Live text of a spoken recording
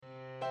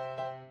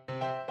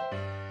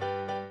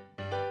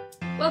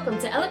Welcome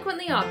to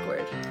Eloquently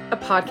Awkward, a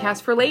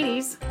podcast for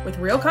ladies with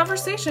real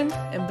conversation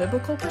and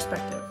biblical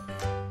perspective.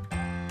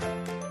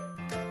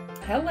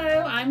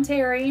 Hello, I'm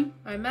Terry.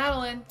 I'm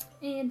Madeline.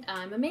 and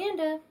I'm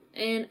Amanda,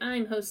 and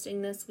I'm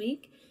hosting this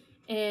week.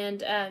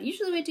 And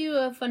usually we do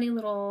a funny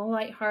little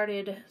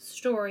lighthearted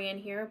story in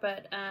here,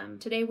 but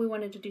today we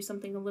wanted to do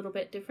something a little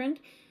bit different.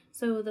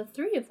 So the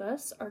three of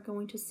us are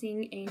going to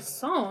sing a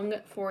song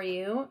for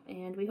you,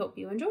 and we hope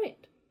you enjoy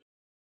it.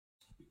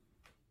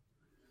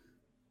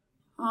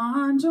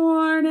 On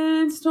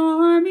Jordan's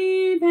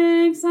stormy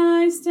banks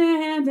I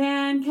stand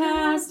and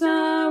cast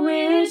a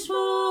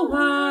wishful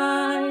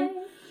eye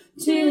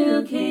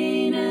to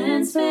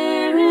Canaan's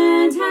fair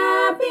and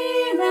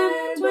happy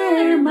land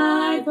where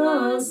my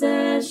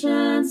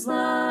possessions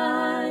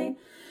lie.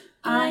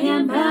 I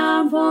am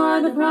bound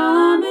for the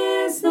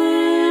promised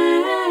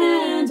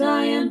land.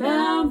 I am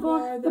bound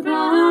for the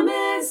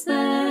promised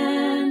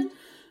land.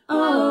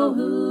 Oh,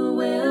 who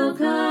will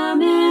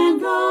come and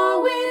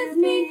go with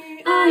me?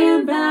 I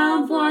am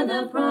bound for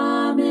the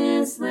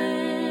promised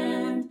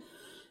land.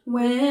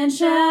 When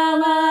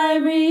shall I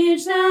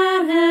reach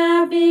that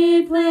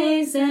happy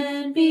place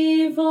and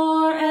be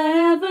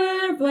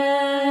forever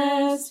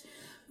blessed?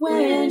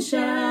 When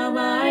shall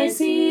I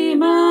see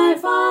my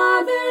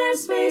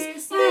Father's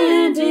face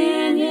and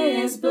in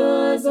his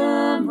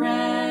bosom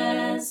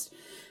rest?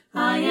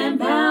 I am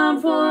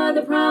bound for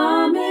the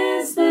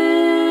promised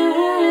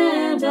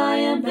land. I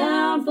am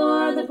bound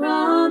for the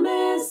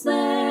promised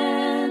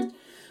land.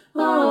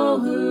 Oh,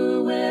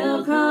 who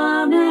will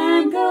come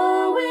and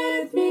go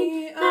with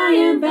me? I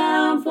am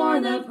bound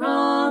for the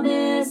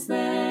promised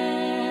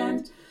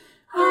land.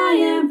 I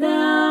am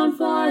bound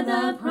for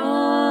the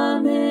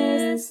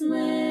promised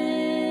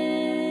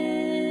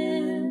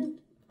land.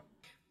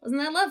 Wasn't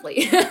that lovely?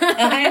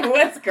 It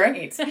was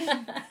great.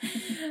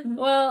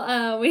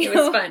 Well, It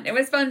was fun. It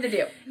was fun to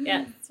do.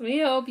 Yes, we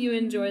hope you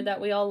enjoyed that.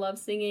 We all love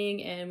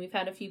singing, and we've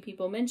had a few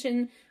people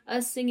mention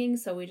us singing,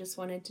 so we just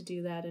wanted to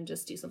do that and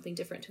just do something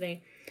different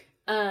today.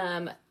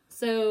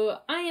 So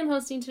I am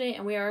hosting today,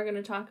 and we are going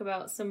to talk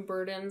about some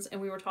burdens,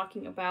 and we were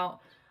talking about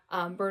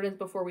burdens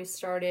before we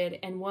started,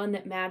 and one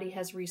that Maddie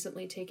has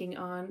recently taken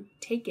on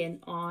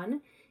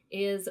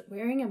is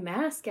wearing a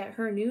mask at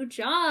her new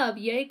job.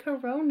 Yay,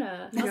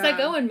 Corona. How's that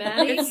going,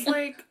 Maddie? It's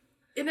like,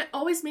 and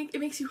it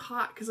makes you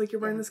hot because like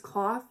you're wearing this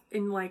cloth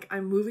and like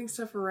I'm moving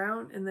stuff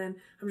around and then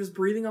I'm just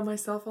breathing on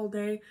myself all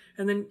day.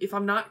 And then if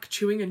I'm not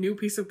chewing a new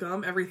piece of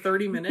gum every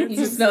 30 minutes,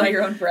 You smell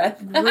your own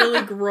breath.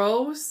 really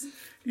gross.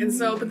 And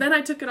so, but then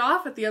I took it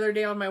off the other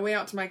day on my way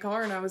out to my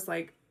car and I was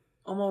like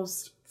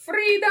almost,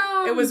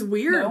 Freedom! it was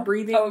weird No?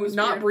 breathing, Oh, it was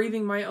not weird.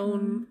 breathing my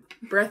own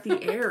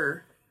breathy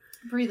air.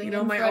 Breathing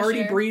My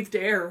already breathed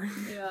air.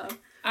 Yeah.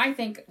 I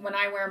think when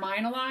I wear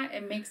mine a lot,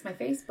 it makes my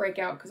face break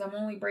out because I'm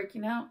only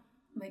breaking out.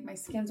 Like my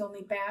skin's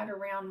only bad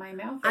around my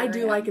mouth I do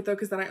area. like it though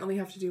because then I only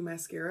have to do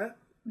mascara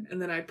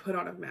and then I put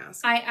on a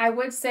mask. I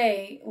would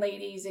say,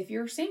 ladies, if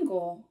you're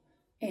single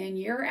and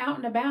you're out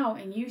and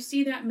about and you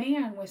see that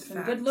man with some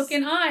Facts.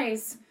 good-looking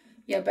eyes,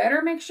 you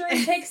better make sure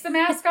he takes the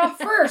mask off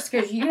first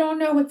because you don't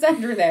know what's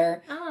under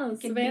there. Oh,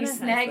 It could Savannah be has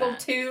snaggle that.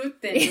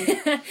 tooth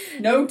and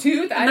no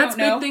tooth. I And that's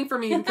don't know. a big thing for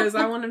me because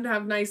I want him to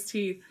have nice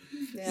teeth.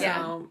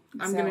 Yeah. So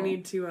I'm going to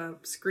need to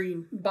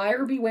screen.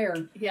 Buyer beware.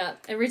 Yeah,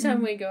 every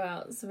time we go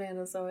out,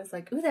 Savannah's always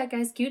like, ooh, that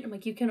guy's cute. I'm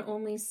like, you can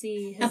only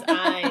see his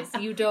eyes.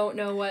 You don't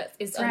know what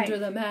is That's right. under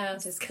the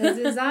mask. Just because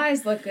his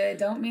eyes look good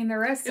don't mean the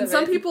rest And of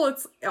some it. people,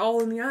 it's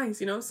all in the eyes,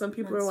 you know? Some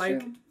people That's are like,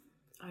 true.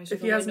 Eyes are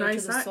if he the has window to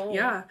nice the eyes, soul.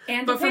 yeah.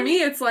 And But for depending-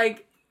 me, it's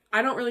like,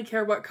 I don't really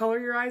care what color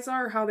your eyes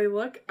are or how they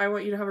look. I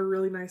want you to have a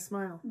really nice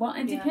smile. Well,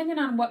 and Yeah. depending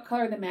on what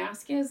color the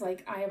mask is,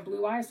 like I have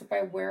blue eyes. So if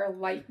I wear a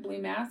light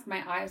blue mask,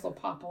 my eyes will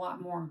pop a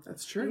lot more.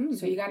 That's true.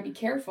 So you got to be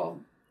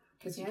careful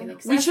because you Yeah. can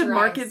accessorize. We should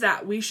market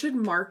that. We should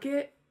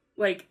market,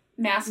 like,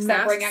 Masks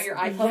that bring out your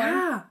eye color.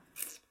 Yeah.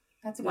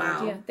 That's a good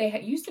Wow. idea.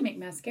 They used to make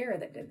mascara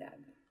that did that.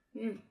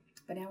 Mm.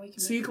 But now we can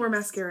So you can wear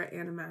mascara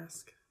and a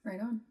mask. Right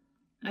on.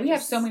 I We have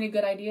just- so many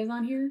good ideas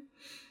on here.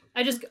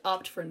 I just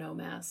opt for no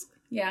mask.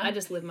 Yeah. I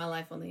just live my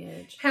life on the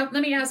edge. Let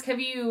me ask, have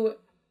your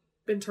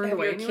Been turned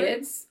away anyway?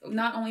 kids,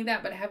 not only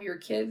that, but have your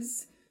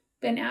kids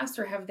been asked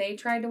or have they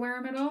tried to wear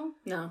them at all?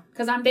 No.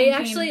 Because I'm They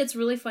thinking, actually, it's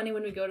really funny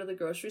when we go to the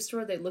grocery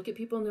store, they look at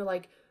people and they're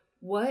like,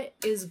 what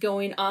is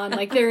going on?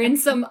 Like they're in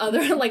some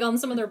other, like on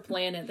some other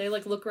planet. They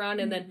like look around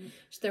and then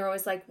they're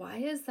always like, why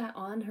is that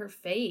on her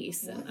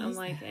face? And I'm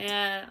like,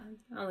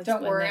 I'll explain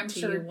don't worry, that I'm to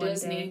sure you one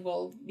Disney day.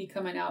 will be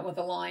coming out with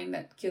a line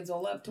that kids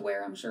will love to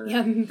wear, I'm sure.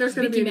 Yeah, There's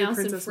gonna Mickey be a new Mouse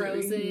and princess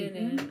movie. Frozen,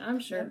 and I'm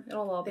sure Yep.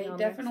 it'll all be They on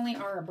definitely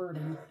are a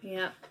burden. there.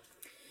 Yeah.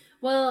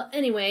 Well,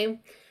 anyway,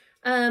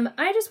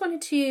 I just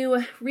wanted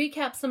to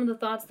recap some of the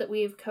thoughts that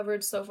we've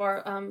covered so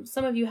far.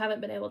 Some of you haven't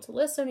been able to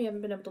listen. You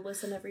haven't been able to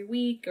listen every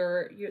week,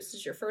 or this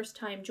is your first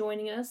time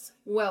joining us.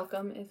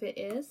 Welcome if it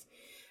is.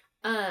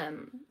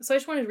 So I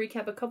just wanted to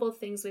recap a couple of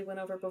things we went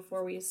over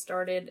before we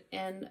started.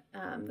 And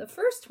the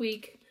first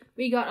week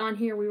we got on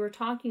here, we were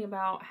talking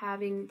about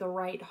having the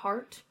right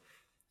heart.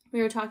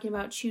 We were talking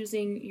about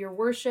choosing your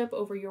worship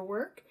over your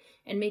work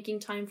and making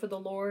time for the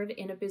Lord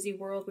in a busy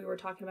world. We were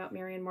talking about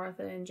Mary and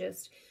Martha and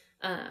just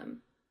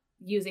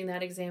using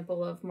that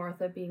example of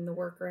Martha being the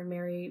worker and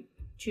Mary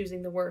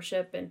choosing the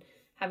worship and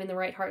having the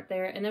right heart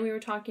there. And then we were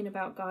talking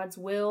about God's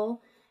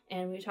will,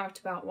 and we talked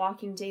about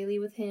walking daily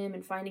with him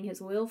and finding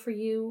his will for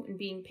you and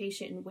being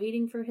patient and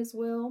waiting for his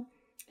will.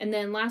 And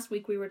then last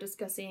week we were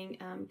discussing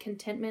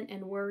contentment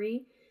and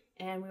worry.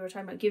 And we were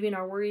talking about giving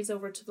our worries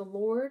over to the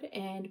Lord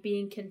and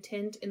being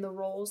content in the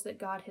roles that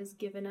God has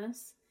given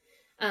us.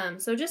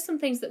 So just some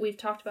things that we've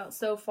talked about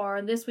so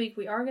far. This week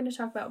we are going to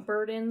talk about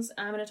burdens.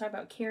 I'm going to talk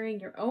about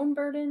carrying your own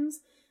burdens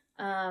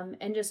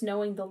and just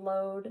knowing the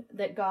load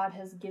that God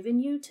has given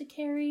you to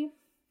carry.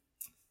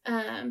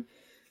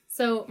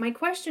 So my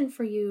question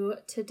for you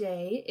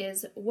today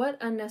is, what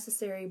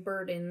unnecessary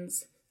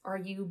burdens are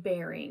you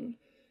bearing?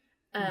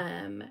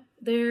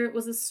 There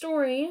was a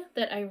story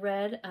that I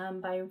read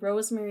by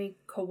Rosemary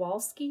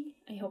Kowalski.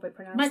 I hope I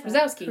pronounced Mike that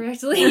Wazowski.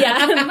 correctly.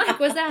 Yeah, Mike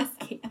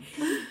Wazowski.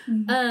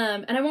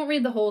 And I won't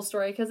read the whole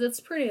story because it's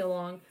pretty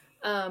long,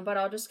 but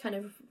I'll just kind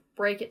of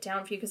break it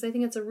down for you because I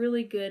think it's a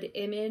really good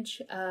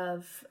image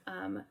of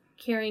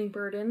carrying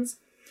burdens.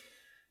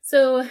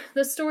 So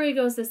the story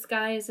goes, this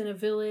guy is in a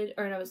village,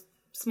 or in a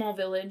small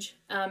village,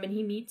 and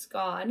he meets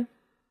God.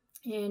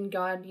 And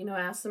God,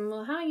 asks him,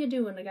 well, how you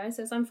doing? The guy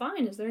says, I'm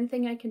fine. Is there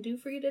anything I can do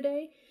for you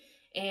today?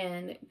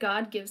 And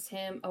God gives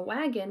him a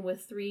wagon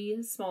with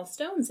 3 small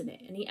stones in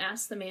it. And he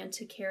asks the man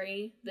to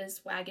carry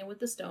this wagon with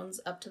the stones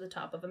up to the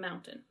top of a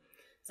mountain.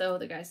 So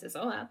the guy says,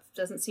 oh, that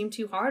doesn't seem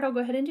too hard. I'll go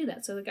ahead and do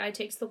that. So the guy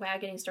takes the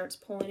wagon and he starts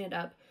pulling it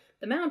up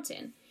the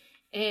mountain.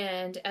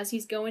 And as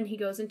he's going, he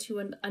goes into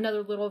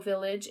another little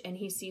village and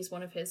he sees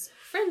one of his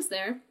friends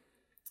there.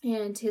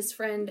 And his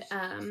friend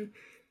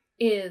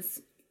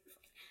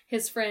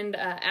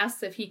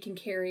asks if he can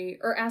carry,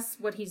 or asks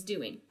what he's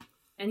doing.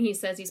 And he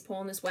says he's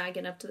pulling this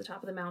wagon up to the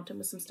top of the mountain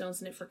with some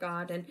stones in it for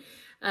God.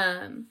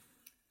 And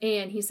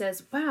he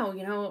says,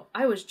 wow,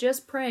 I was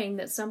just praying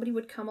that somebody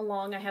would come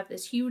along. I have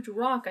this huge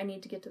rock I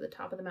need to get to the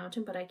top of the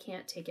mountain, but I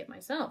can't take it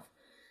myself.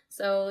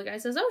 So the guy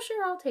says, oh,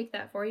 sure, I'll take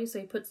that for you. So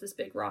he puts this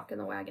big rock in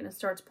the wagon and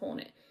starts pulling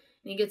it.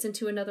 And he gets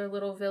into another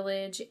little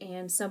village,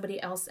 and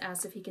somebody else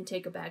asks if he can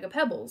take a bag of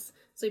pebbles.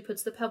 So he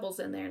puts the pebbles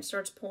in there and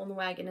starts pulling the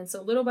wagon. And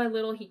so little by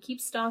little, he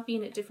keeps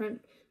stopping at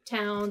different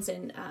towns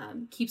and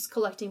keeps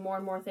collecting more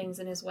and more things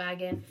in his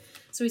wagon.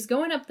 So he's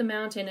going up the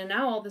mountain, and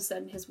now all of a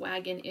sudden his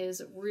wagon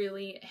is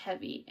really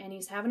heavy. And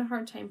he's having a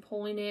hard time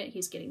pulling it.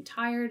 He's getting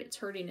tired. It's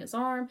hurting his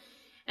arm.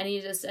 And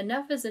he just,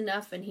 enough is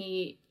enough, and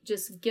he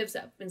just gives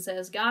up and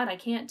says, God, I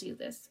can't do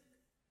this.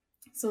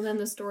 So then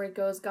the story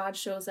goes, God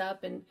shows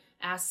up and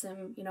asks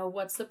him,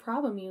 what's the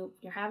problem?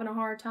 You're having a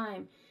hard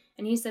time.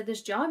 And he said,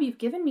 this job you've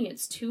given me,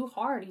 it's too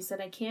hard. He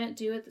said, I can't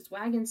do it. This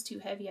wagon's too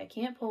heavy. I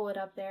can't pull it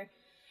up there.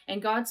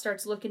 And God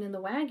starts looking in the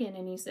wagon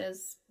and he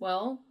says,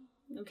 well,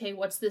 okay,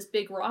 what's this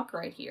big rock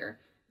right here?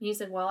 And he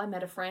said, well, I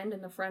met a friend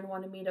and the friend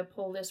wanted me to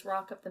pull this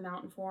rock up the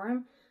mountain for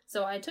him.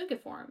 So I took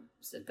it for him.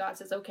 So God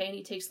says, okay, and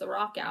he takes the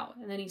rock out.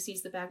 And then he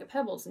sees the bag of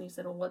pebbles. And he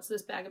said, well, what's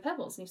this bag of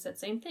pebbles? And he said,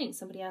 same thing.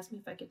 Somebody asked me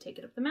if I could take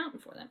it up the mountain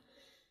for them.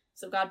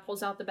 So God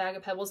pulls out the bag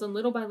of pebbles, and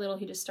little by little,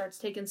 he just starts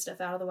taking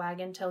stuff out of the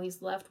wagon until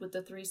he's left with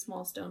the 3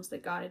 small stones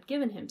that God had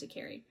given him to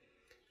carry.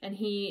 And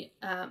he,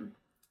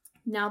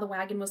 now the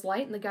wagon was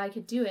light, and the guy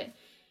could do it.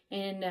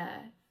 And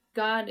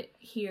God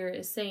here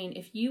is saying,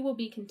 if you will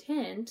be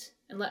content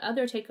and let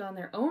others take on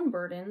their own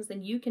burdens,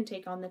 then you can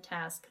take on the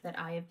task that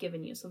I have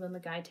given you. So then the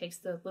guy takes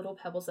the little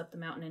pebbles up the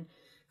mountain and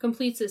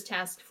completes his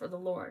task for the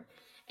Lord.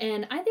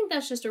 And I think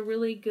that's just a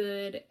really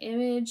good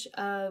image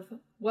of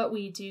what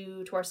we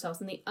do to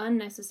ourselves and the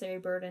unnecessary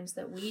burdens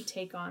that we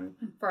take on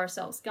for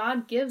ourselves.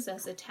 God gives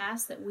us a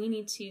task that we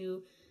need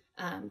to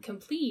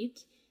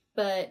complete,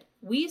 but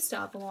we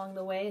stop along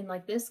the way. And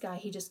like this guy,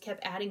 he just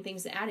kept adding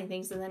things.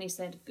 And then he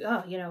said,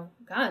 oh,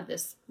 God,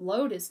 this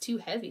load is too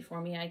heavy for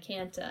me. I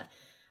can't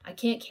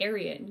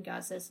carry it. And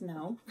God says,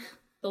 no,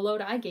 the load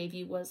I gave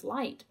you was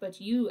light,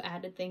 but you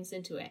added things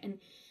into it. And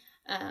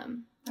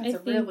that's a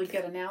really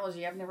good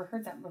analogy. I've never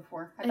heard that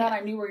before. I thought I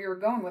knew where you were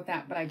going with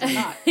that, but I did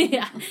not.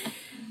 Yeah.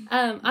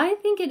 I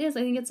think it is.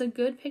 I think it's a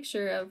good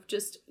picture of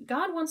just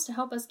God wants to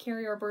help us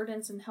carry our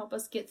burdens and help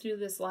us get through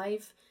this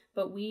life,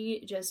 but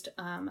we just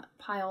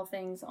pile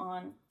things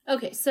on.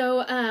 Okay,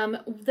 so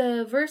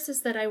the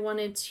verses that I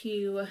wanted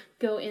to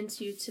go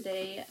into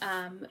today,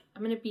 I'm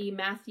going to be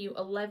Matthew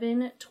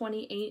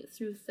 11:28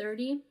 through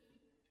 30.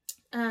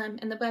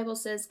 And the Bible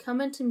says,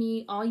 come unto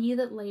me, all ye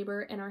that labor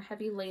and are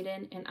heavy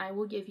laden, and I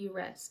will give you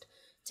rest.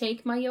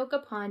 Take my yoke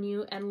upon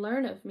you, and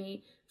learn of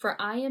me, for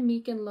I am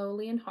meek and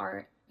lowly in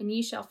heart, and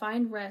ye shall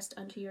find rest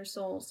unto your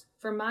souls.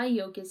 For my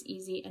yoke is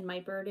easy, and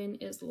my burden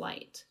is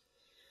light.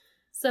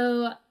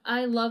 So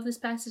I love this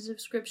passage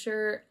of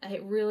scripture.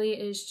 It really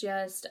is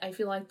just, I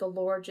feel like the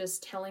Lord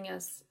just telling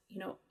us,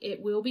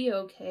 it will be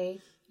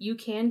okay. You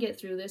can get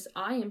through this.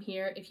 I am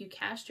here. If you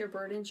cast your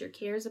burdens, your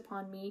cares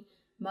upon me,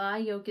 my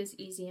yoke is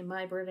easy and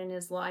my burden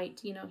is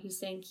light. He's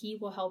saying he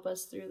will help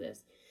us through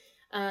this.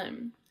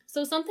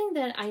 So something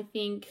that I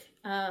think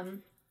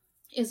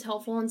is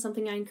helpful, and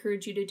something I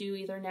encourage you to do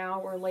either now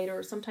or later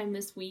or sometime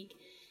this week,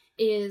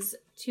 is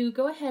to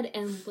go ahead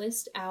and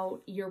list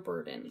out your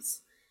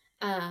burdens.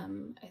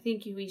 I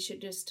think we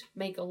should just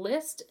make a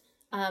list.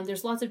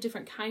 There's lots of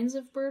different kinds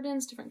of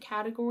burdens, different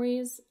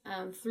categories.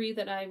 3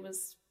 that I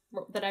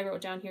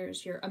wrote down here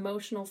is your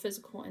emotional,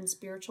 physical, and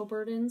spiritual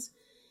burdens.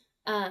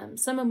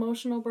 Some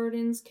emotional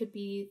burdens could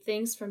be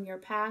things from your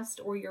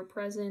past or your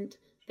present,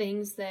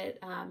 things that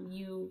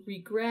you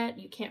regret,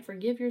 you can't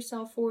forgive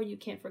yourself for, you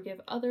can't forgive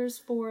others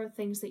for,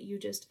 things that you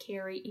just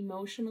carry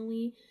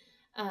emotionally.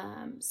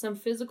 Some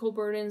physical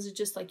burdens is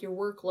just like your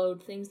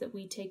workload, things that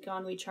we take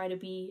on. We try to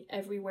be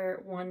everywhere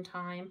at one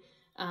time.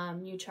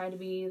 You try to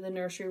be the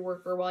nursery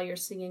worker while you're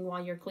singing,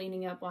 while you're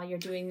cleaning up, while you're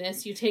doing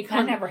this. You take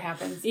on... That never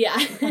happens. Yeah.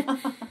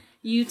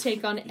 You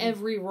take on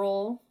every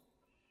role.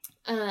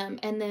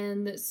 And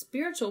then the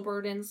spiritual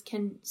burdens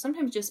can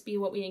sometimes just be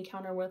what we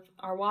encounter with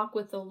our walk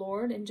with the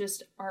Lord, and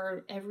just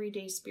our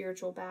everyday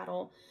spiritual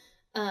battle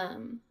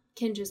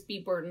can just be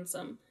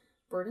burdensome.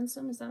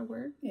 Burdensome, is that a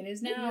word? It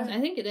is now.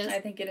 I think it is. I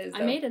think it is, though.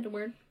 I made it a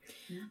word.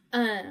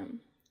 Yeah.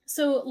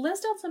 So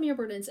list out some of your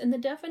burdens, and the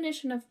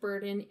definition of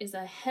burden is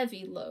a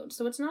heavy load.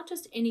 So it's not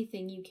just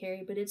anything you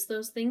carry, but it's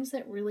those things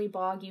that really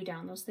bog you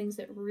down, those things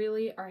that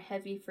really are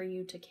heavy for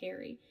you to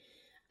carry.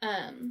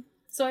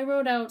 So I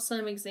wrote out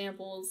some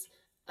examples,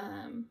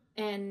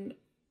 and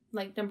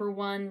like number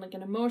 1, like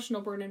an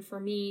emotional burden for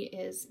me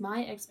is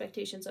my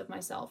expectations of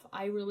myself.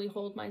 I really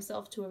hold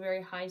myself to a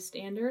very high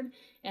standard,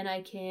 and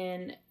I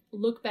can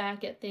look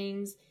back at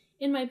things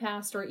in my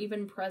past or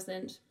even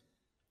present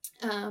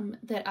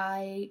that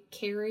I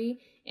carry,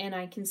 and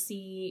I can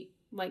see,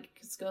 like,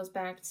 this goes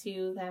back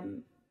to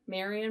them,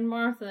 Mary and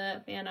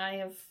Martha, and I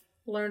have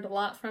learned a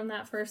lot from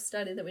that first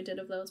study that we did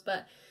of those,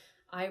 but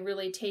I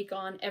really take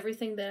on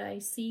everything that I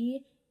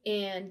see,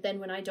 and then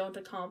when I don't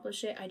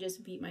accomplish it, I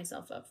just beat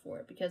myself up for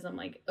it, because I'm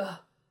like, ugh,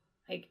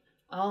 like,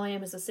 all I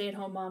am is a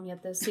stay-at-home mom,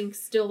 yet the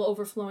sink's still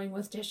overflowing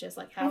with dishes.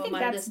 Like, how am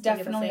I this big of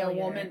a failure? I think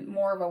that's definitely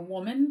more of a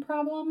woman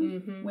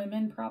problem,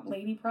 mm-hmm.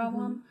 lady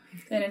problem,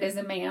 than it is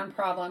a man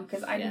problem,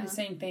 because I do the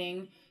same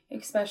thing,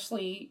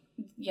 especially,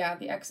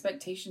 the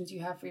expectations you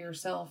have for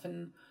yourself,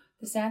 and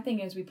the sad thing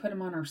is we put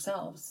them on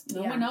ourselves.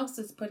 No one else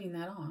is putting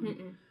that on.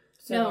 Mm-mm.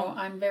 So no.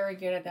 I'm very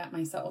good at that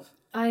myself.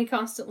 I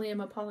constantly am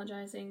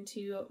apologizing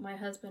to my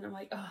husband. I'm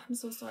like, oh, I'm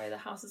so sorry, the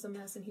house is a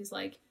mess. And he's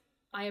like,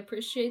 I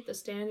appreciate the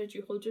standard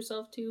you hold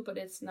yourself to, but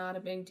it's not a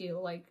big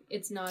deal. Like,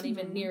 it's not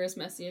even near as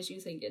messy as you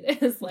think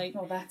it is. Like,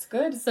 well, that's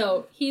good.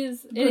 So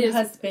he's good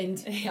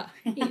husband. Yeah,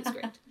 he's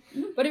great.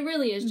 But it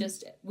really is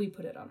just, we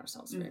put it on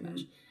ourselves very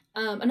much.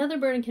 Another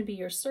burden can be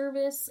your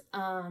service,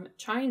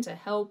 trying to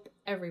help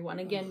everyone.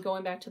 Again,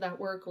 going back to that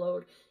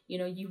workload,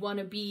 you want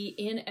to be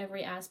in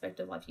every aspect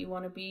of life. You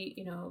want to be,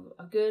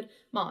 a good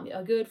mom,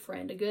 a good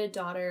friend, a good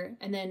daughter.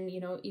 And then,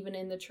 even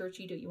in the church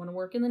you want to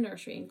work in the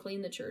nursery and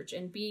clean the church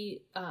and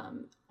be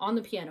on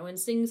the piano and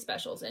sing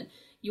specials. And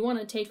you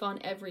want to take on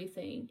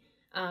everything.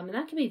 And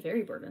that can be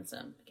very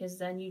burdensome, because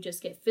then you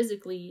just get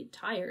physically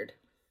tired.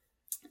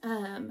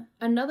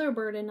 Another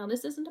burden, now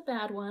this isn't a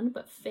bad one,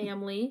 but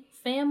family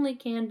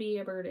can be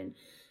a burden.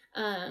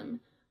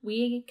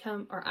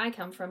 I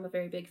come from a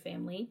very big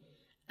family,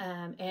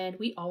 and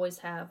we always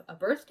have a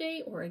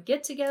birthday or a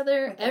get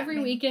together every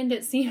weekend.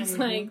 It seems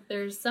like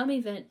there's some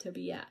event to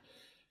be at,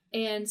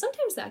 and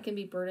sometimes that can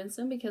be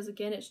burdensome, because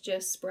again, it's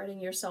just spreading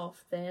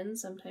yourself thin.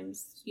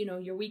 Sometimes,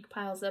 your week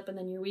piles up, and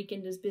then your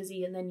weekend is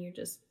busy, and then you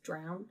just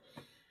drown.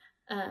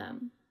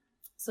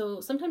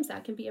 So sometimes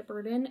that can be a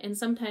burden, and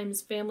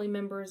sometimes family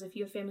members, if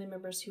you have family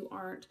members who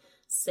aren't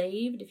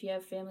saved, if you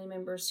have family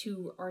members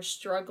who are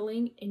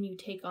struggling, and you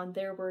take on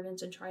their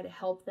burdens and try to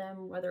help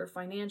them, whether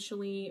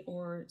financially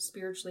or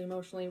spiritually,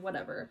 emotionally,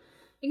 whatever,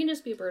 it can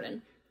just be a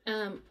burden.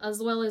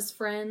 As well as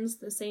friends,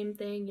 the same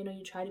thing,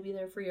 you try to be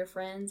there for your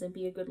friends and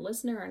be a good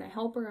listener and a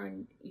helper,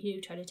 and you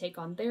try to take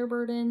on their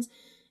burdens.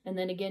 And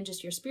then again,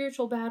 just your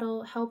spiritual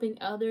battle, helping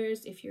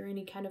others. If you're in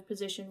any kind of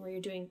position where you're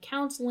doing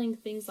counseling,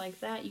 things like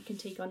that, you can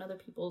take on other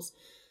people's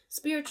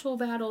spiritual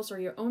battles or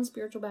your own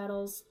spiritual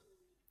battles.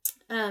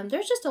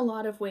 There's just a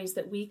lot of ways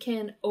that we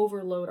can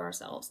overload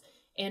ourselves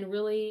and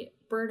really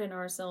burden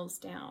ourselves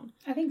down.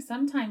 I think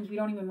sometimes we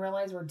don't even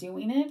realize we're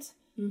doing it,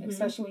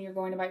 especially when you're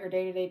going about your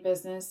day-to-day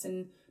business,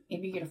 and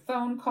maybe you get a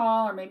phone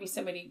call, or maybe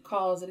somebody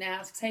calls and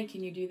asks, hey,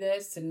 can you do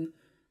this? And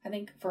I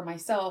think for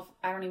myself,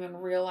 I don't even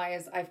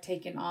realize I've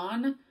taken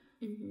on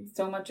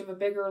so much of a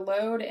bigger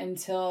load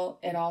until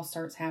it all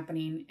starts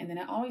happening. And then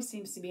it always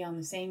seems to be on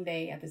the same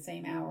day at the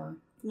same hour.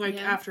 Like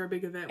after a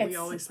big event, we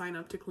always sign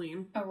up to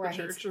clean the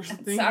church or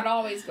something. So it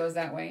always goes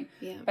that way.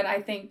 Yeah. But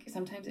I think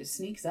sometimes it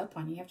sneaks up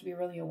on you. You have to be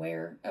really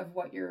aware of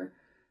what you're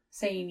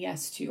saying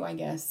yes to, I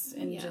guess,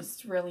 and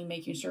just really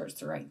making sure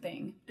it's the right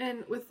thing.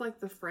 And with like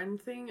the friend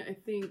thing, I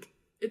think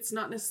it's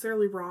not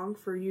necessarily wrong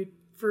for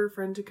a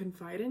friend to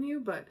confide in you,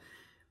 but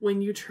when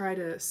you try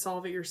to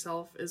solve it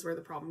yourself is where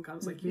the problem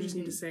comes. Like, you just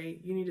need to say,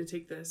 you need to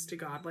take this to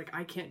God. Like,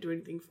 I can't do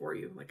anything for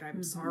you. Like,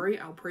 I'm sorry,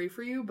 I'll pray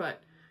for you, but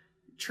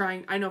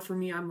trying. I know for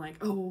me, I'm like,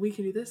 oh, well, we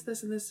can do this,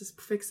 this, and this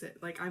to fix it.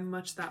 Like, I'm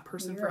much that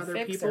person You're for a other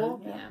fixer.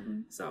 people. Yeah.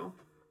 So.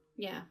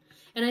 Yeah.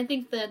 And I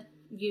think that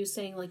you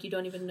saying, like, you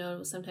don't even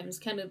know sometimes,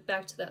 kind of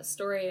back to that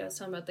story I was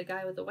talking about, the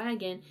guy with the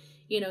wagon,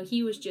 you know,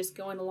 he was just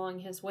going along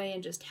his way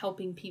and just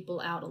helping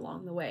people out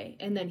along the way.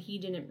 And then he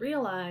didn't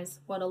realize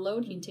what a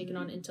load he'd taken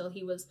on until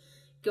he was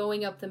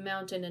going up the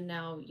mountain, and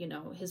now, you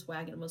know, his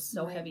wagon was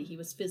so heavy he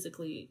was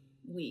physically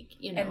weak,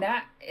 you know. And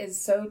that is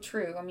so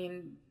true. I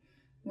mean,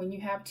 when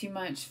you have too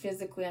much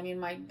physically, I mean,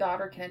 my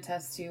daughter can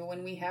attest to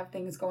when we have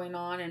things going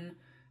on and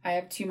I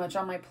have too much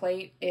on my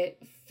plate,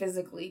 it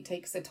physically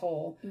takes a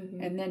toll.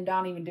 And then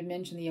don't even to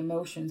mention the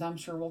emotions. I'm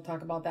sure we'll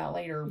talk about that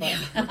later, but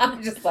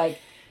I'm just like,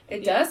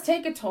 it does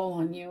take a toll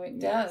on you. It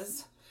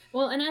does.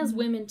 Well, and as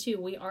women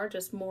too, we are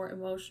just more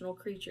emotional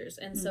creatures.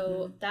 And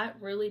so that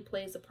really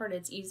plays a part.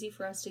 It's easy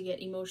for us to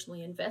get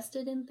emotionally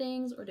invested in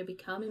things, or to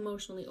become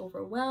emotionally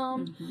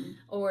overwhelmed,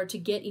 or to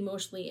get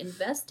emotionally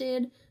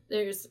invested.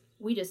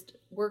 We just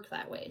work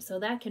that way. So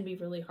that can be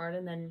really hard.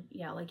 And then,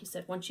 yeah, like you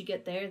said, once you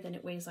get there, then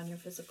it weighs on your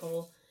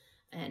physical,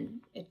 and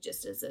it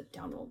just is a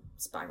downward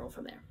spiral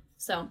from there.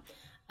 So,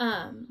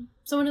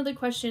 so another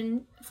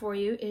question for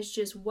you is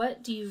just,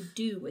 what do you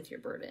do with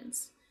your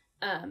burdens?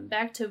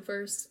 Back to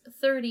verse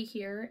 30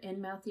 here in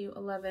Matthew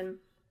 11,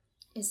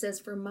 it says,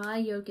 "For my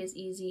yoke is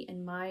easy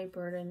and my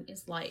burden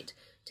is light.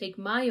 Take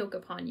my yoke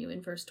upon you,"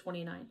 in verse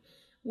 29.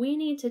 We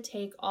need to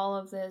take all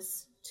of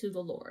this to the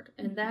Lord.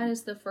 And that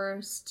is the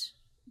first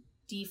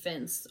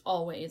defense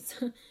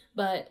always,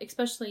 but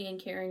especially in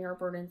carrying our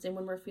burdens and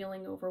when we're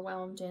feeling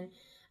overwhelmed. And,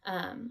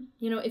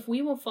 you know, if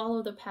we will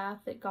follow the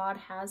path that God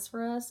has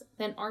for us,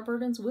 then our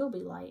burdens will be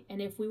light.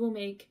 And if we will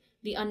make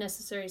the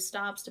unnecessary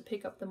stops to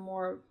pick up the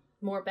more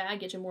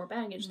baggage,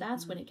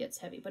 that's when it gets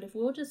heavy. But if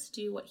we'll just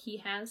do what he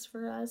has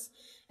for us,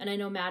 and I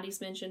know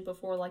Maddie's mentioned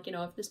before, like, you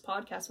know, if this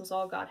podcast was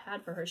all God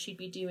had for her, she'd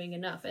be doing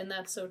enough. And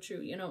that's so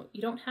true. You know,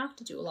 you don't have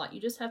to do a lot.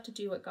 You just have to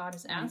do what God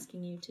is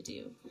asking you to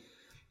do.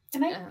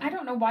 And I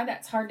don't know why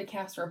that's hard to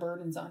cast our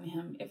burdens on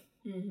him. If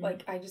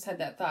like, I just had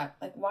that thought,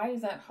 like, why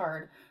is that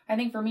hard? I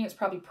think for me, it's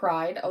probably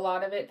pride, a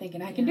lot of it,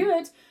 thinking I can do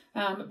it.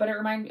 But it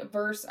reminds me,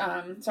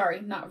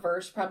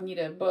 probably need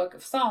a book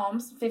of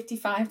Psalms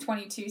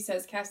 55:22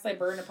 says, "Cast thy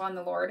burden upon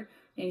the Lord,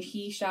 and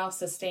he shall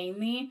sustain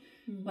thee."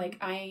 Like,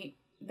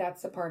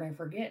 that's the part I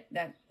forget,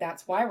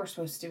 that's why we're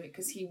supposed to do it,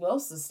 because he will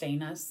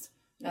sustain us.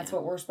 That's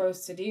what we're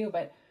supposed to do.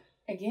 But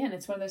again,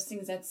 it's one of those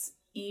things that's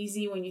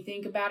easy when you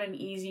think about it, and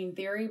easy in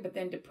theory, but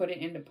then to put it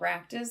into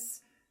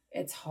practice,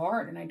 it's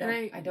hard. And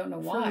I don't know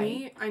why. For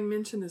me, I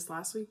mentioned this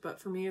last week,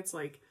 but for me, it's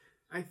like,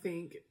 I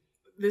think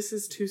this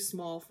is too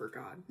small for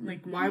God.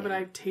 Like, why would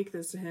I take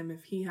this to him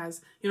if he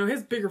has, you know,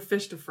 his bigger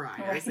fish to fry,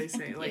 as they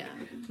say. Like,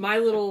 my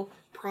little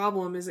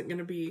problem isn't going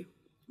to be,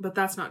 but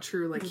that's not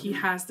true. Like, he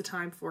has the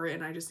time for it,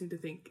 and I just need to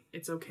think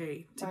it's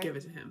okay to give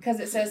it to him.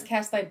 Because it says,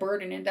 "Cast thy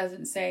burden," it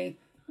doesn't say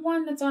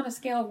one that's on a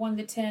scale of 1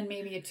 to 10,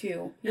 maybe a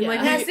 2. And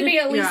like, it has to be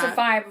at least a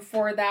 5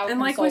 before thou. And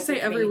like we say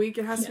every week,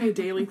 it has to be a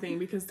daily thing,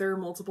 because there are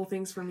multiple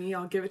things for me.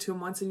 I'll give it to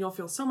him once and you'll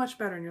feel so much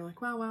better, and you're like,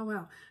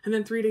 wow. And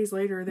then 3 days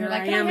later, there I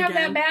am again. Can I have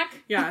that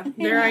back? Yeah,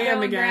 there I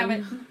am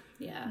again.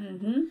 Yeah.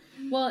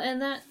 Well,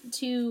 and that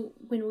too,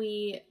 when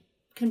we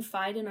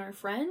confide in our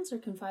friends or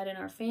confide in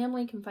our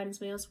family, confide in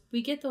somebody else,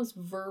 we get those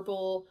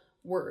verbal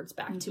words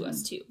back to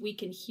us too. We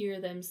can hear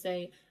them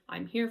say,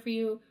 "I'm here for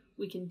you.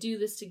 We can do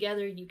this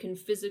together." You can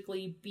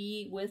physically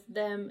be with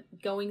them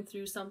going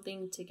through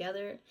something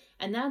together.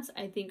 And that's,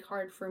 I think,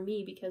 hard for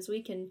me, because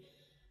we can,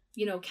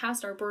 you know,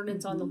 cast our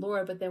burdens on the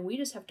Lord, but then we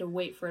just have to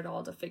wait for it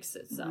all to fix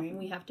itself. And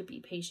we have to be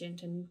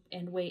patient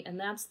and wait. And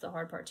that's the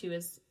hard part too,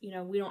 is, you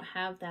know, we don't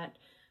have that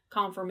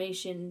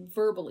confirmation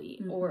verbally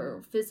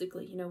or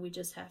physically. You know, we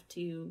just have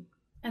to.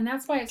 And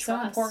that's why it's so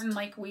important,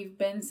 like we've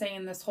been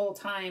saying this whole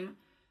time,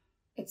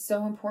 it's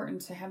so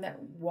important to have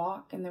that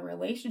walk in the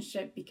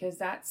relationship, because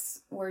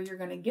that's where you're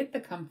going to get the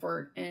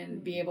comfort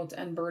and be able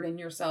to unburden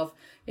yourself.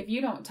 If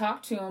you don't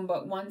talk to him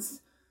but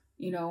once,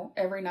 you know,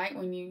 every night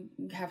when you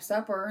have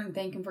supper and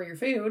thank him for your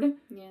food,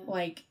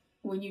 like,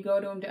 when you go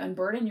to him to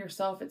unburden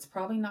yourself, it's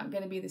probably not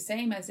going to be the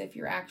same as if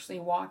you're actually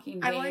walking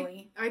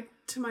daily.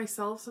 To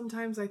myself,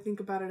 sometimes I think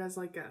about it as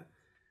like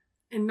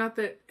and not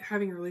that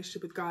having a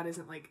relationship with God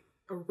isn't like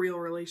a real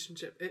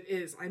relationship. It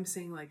is. I'm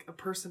saying like a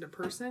person to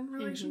person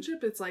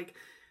relationship. It's like,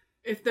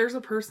 if there's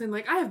a person,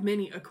 like, I have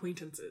many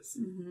acquaintances,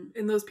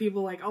 and those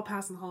people, like, I'll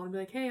pass in the hall and be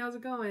like, "Hey, how's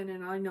it going?"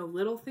 And I know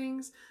little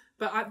things,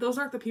 but those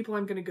aren't the people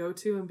I'm going to go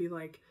to and be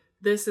like,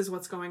 "This is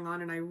what's going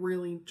on, and I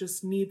really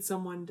just need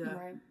someone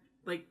to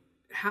like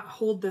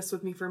hold this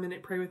with me for a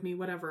minute, pray with me,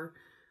 whatever."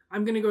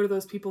 I'm going to go to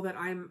those people that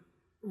I'm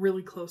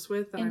really close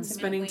with, that I'm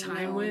spending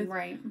time with.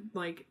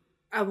 Like,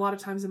 a lot of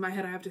times in my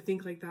head, I have to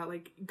think like that.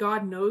 Like,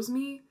 God knows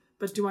me,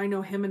 but do I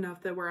know him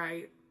enough that where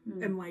I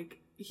am like,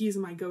 he's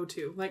my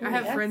go-to. Like, I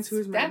have friends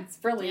who's my... That's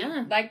really,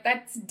 like,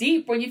 that's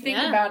deep when you think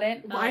about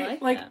it.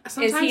 Sometimes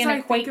is he an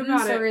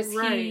acquaintance or is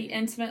he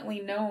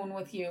intimately known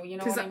with you? You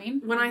know what I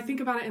mean? When I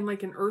think about it in,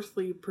 like, an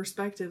earthly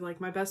perspective,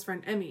 like, my best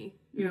friend, Emmy,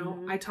 you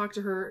know, I talk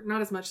to her,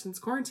 not as much since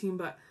quarantine,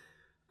 but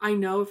I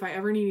know if I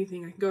ever need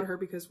anything, I can go to her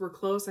because we're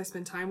close. I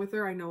spend time with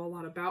her. I know a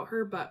lot about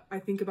her, but I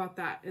think about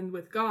that and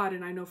with God.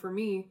 And I know for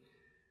me,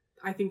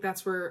 I think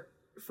that's where,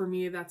 for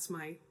me, that's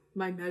my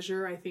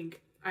measure. I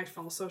think I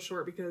fall so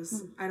short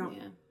because I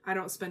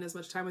don't spend as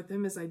much time with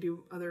him as I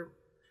do other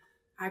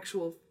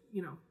actual,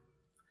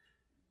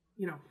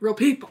 real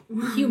people.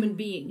 Human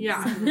beings.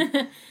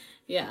 Yeah.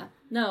 Yeah.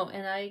 No,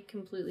 and I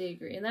completely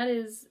agree. And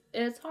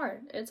it's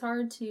hard. It's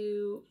hard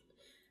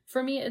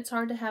for me, it's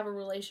hard to have a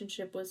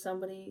relationship with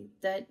somebody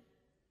that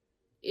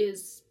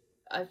is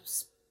a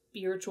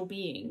spiritual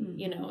being,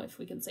 if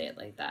we can say it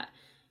like that,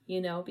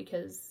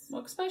 because...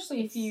 Well,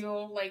 especially if you,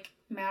 like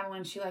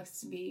Madeline, she likes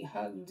to be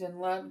hugged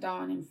and loved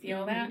on and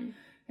feel that.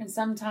 And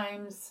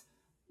sometimes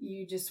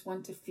you just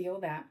want to feel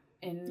that.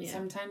 And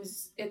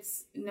sometimes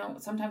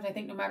sometimes I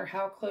think no matter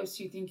how close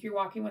you think you're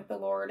walking with the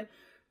Lord,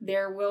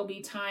 there will be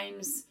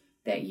times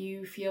that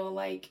you feel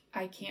like,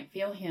 I can't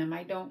feel him.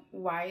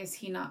 Why is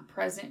he not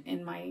present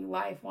in my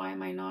life? Why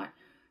am I not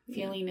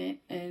feeling it?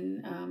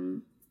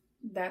 And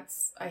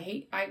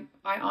I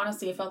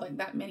honestly have felt like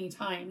that many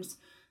times.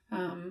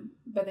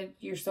 But then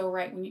you're so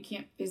right. When you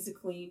can't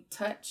physically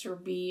touch or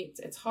be,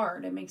 it's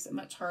hard. It makes it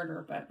much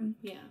harder, but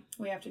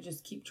we have to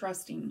just keep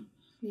trusting.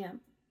 Yeah.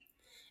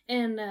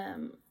 And,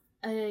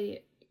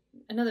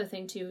 another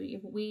thing too,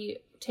 we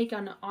take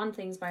on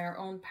things by our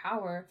own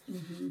power.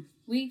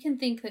 We can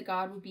think that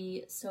God would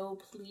be so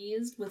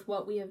pleased with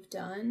what we have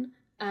done,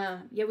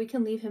 yet we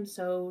can leave him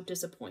so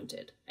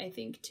disappointed, I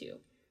think, too.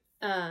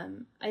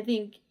 I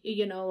think,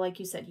 like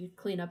you said, you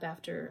clean up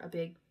after a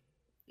big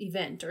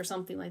event or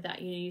something like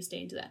that, you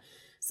stay into that.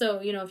 So,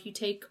 if you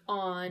take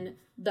on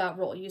that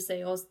role, you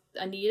say, oh,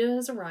 Anita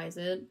has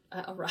arisen,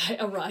 oh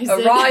blessed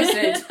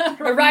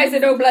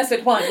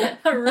one.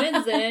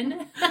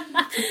 Arisen.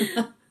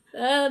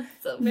 That's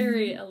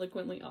very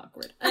eloquently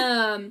awkward.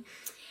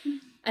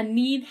 A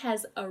need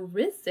has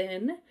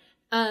arisen,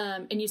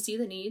 and you see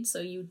the need,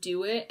 so you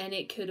do it, and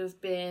it could have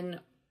been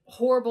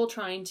horrible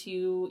trying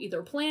to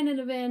either plan an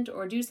event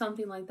or do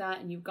something like that,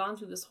 and you've gone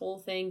through this whole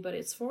thing, but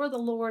it's for the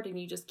Lord, and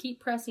you just keep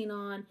pressing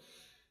on,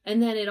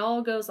 and then it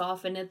all goes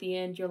off, and at the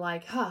end, you're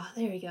like,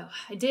 there you go.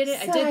 I did it.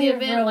 I did the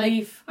event.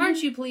 Like,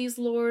 aren't you pleased,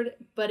 Lord?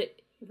 But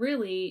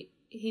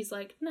he's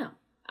like, no.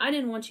 I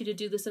didn't want you to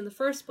do this in the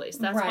first place.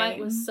 That's why it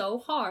was so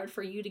hard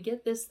for you to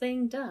get this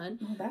thing done.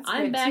 Well,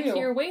 I'm back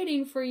here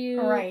waiting for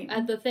you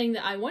at the thing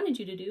that I wanted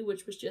you to do,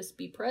 which was just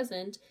be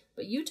present.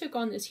 But you took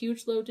on this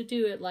huge load to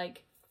do it.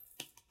 Like,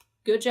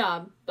 good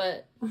job,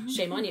 but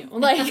shame on you.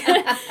 Like,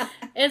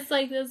 it's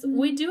like this.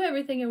 We do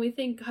everything and we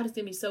think God is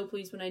going to be so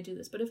pleased when I do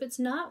this. But if it's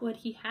not what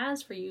he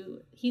has for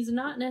you, he's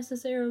not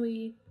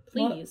necessarily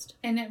pleased.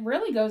 Well, and it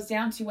really goes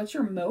down to what's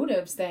your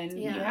motives then.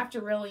 Yeah. You have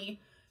to really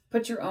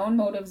put your own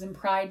motives and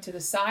pride to the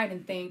side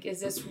and think, is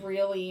this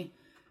really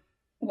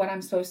what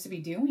I'm supposed to be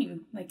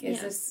doing? Like, is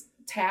this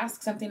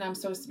task something I'm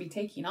supposed to be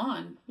taking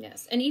on?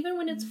 Yes. And even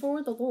when it's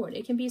for the Lord,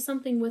 it can be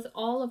something with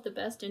all of the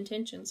best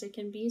intentions. It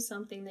can be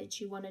something that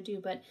you want to do,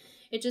 but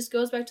it just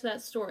goes back to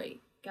that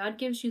story. God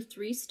gives you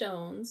 3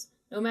 stones.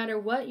 No matter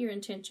what your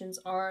intentions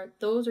are,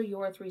 those are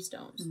your 3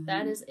 stones.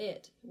 That is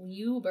it.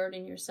 You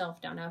burden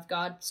yourself down. Now, if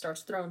God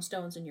starts throwing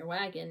stones in your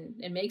wagon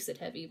and makes it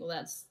heavy, well,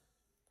 that's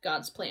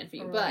God's plan for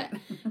you. Right.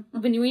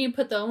 But when you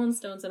put the own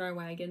stones in our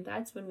wagon,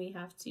 that's when we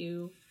have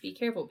to be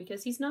careful,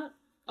 because he's not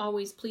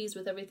always pleased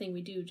with everything we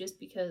do just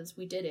because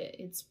we did it.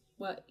 It's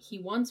what he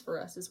wants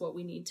for us is what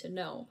we need to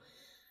know.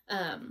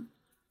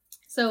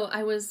 So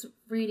I was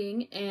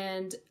reading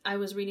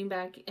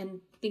back and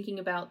thinking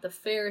about the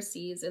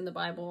Pharisees in the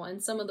Bible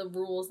and some of the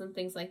rules and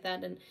things like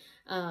that. And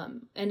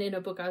in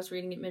a book I was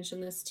reading, it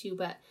mentioned this too,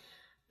 but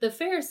the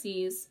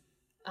Pharisees,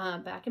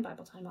 back in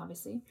Bible time,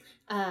 obviously,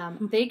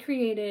 they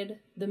created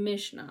the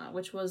Mishnah,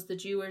 which was the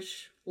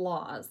Jewish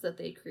laws that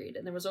they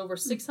created. There was over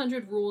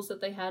 600 rules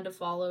that they had to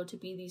follow to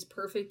be these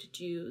perfect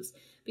Jews,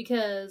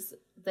 because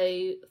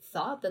they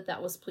thought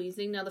that was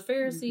pleasing. Now, the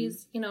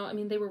Pharisees,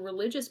 they were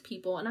religious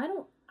people, and I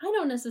don't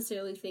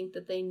necessarily think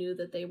that they knew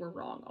that they were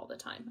wrong all the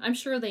time. I'm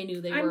sure they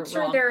knew they were wrong. I'm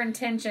sure their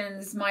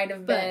intentions might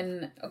have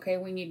been, okay,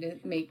 we need to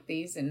make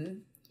these,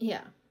 and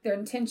their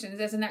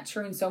intentions, isn't that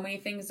true in so many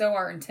things, though?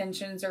 Our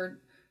intentions are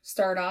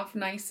start off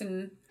nice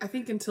and I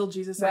think until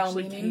Jesus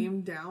actually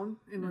came down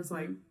and was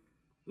like,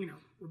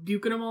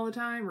 rebuking them all the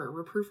time or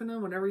reproofing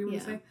them, whatever you want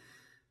to say,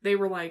 they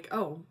were like,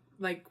 oh,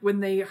 like when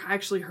they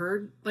actually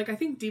heard, like I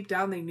think deep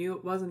down they knew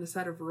it wasn't a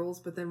set of rules,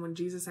 but then when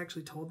Jesus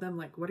actually told them,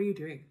 like, what are you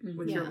doing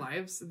with your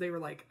lives? They were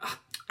like,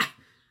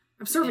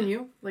 I'm serving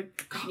you.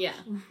 Like, yeah.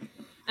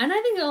 And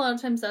I think a lot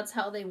of times that's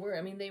how they were.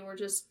 I mean, they were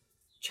just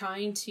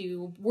trying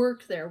to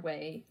work their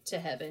way to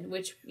heaven,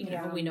 which,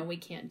 we know we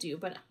can't do,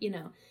 but,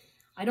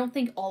 I don't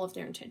think all of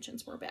their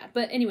intentions were bad.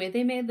 But anyway,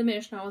 they made the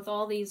Mishnah with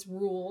all these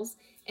rules,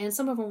 and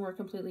some of them were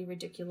completely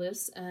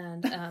ridiculous.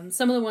 And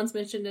some of the ones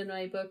mentioned in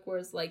my book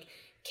was like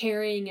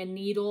carrying a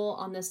needle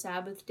on the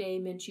Sabbath day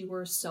meant you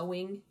were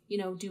sewing,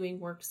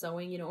 doing work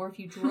sewing, or if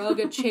you drug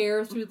a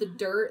chair through the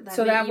dirt, that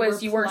so that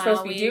was you weren't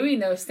supposed to be doing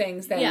those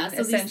things then,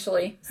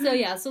 essentially. So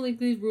like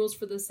these rules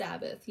for the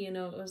Sabbath, it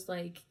was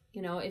like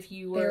You know, if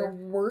you They're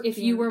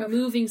were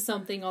moving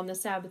something on the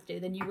Sabbath day,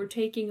 then you were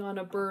taking on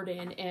a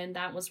burden and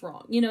that was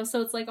wrong. You know,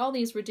 so it's like all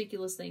these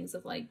ridiculous things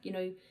of like, you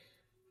know,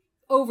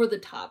 over the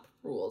top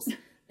rules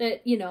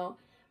that, you know,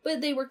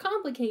 but they were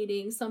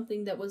complicating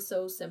something that was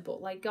so simple.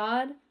 Like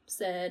God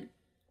said,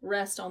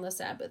 rest on the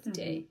Sabbath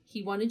day.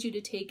 He wanted you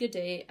to take a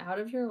day out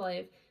of your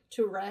life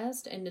to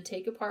rest and to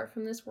take apart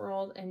from this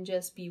world and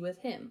just be with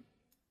him.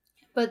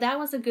 But that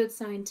was a good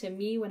sign to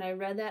me when I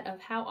read that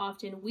of how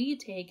often we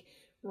take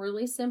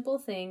really simple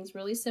things,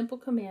 really simple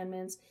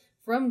commandments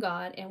from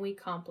God and we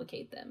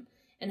complicate them,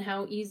 and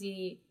how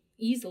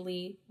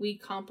easily we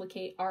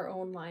complicate our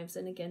own lives.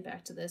 And again,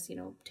 back to this, you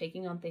know,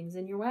 taking on things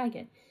in your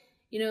wagon.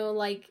 You know,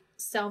 like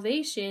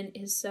salvation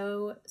is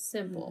so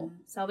simple.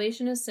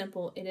 Salvation is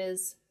simple. It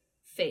is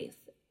faith.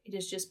 It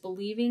is just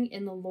believing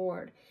in the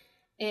Lord.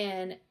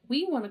 And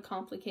we want to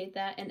complicate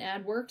that and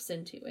add works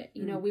into it.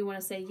 You know, we want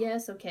to say,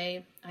 yes,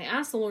 okay, I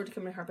asked the Lord to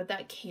come in my heart, but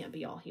that can't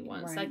be all he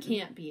wants. That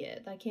can't be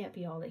it. That can't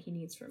be all that he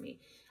needs from me.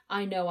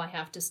 I know I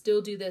have to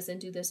still do this and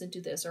do this and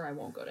do this, or I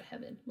won't go to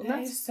heaven. Well,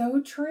 that's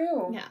so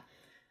true. Yeah.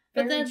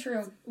 But Very then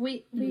true.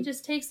 We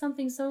just take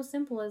something so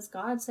simple as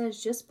God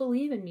says, just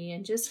believe in me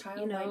and just,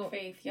 childlike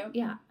faith. Yep.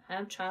 Yeah,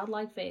 have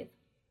childlike faith.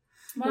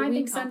 Well, I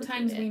think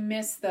sometimes we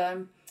miss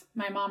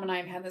my mom and I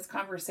have had this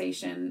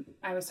conversation.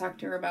 I was talking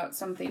to her about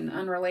something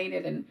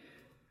unrelated,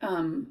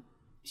 and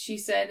she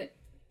said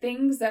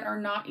things that are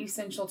not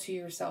essential to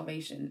your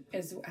salvation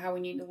is how we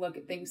need to look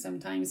at things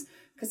sometimes.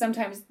 Because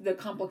sometimes the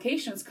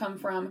complications come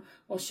from,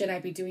 well, should I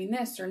be doing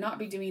this or not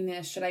be doing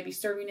this? Should I be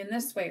serving in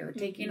this way or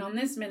taking on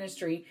this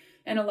ministry?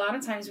 And a lot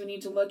of times we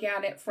need to look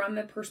at it from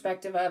the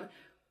perspective of,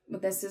 well,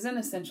 this isn't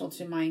essential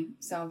to my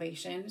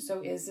salvation.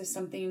 So is this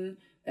something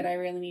that I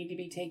really need to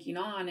be taking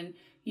on? And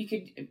you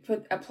could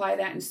apply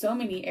that in so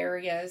many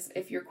areas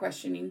if you're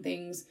questioning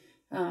things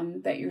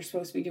that you're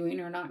supposed to be doing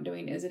or not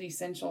doing. Is it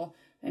essential?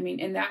 I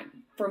mean, and that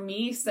for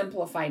me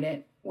simplified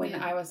it when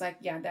I was like,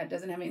 yeah, that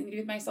doesn't have anything to do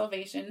with my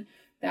salvation.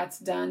 That's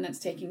done. That's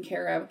taken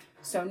care of.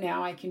 So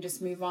now I can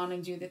just move on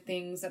and do the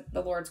things that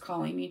the Lord's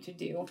calling me to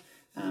do.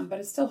 But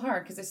it's still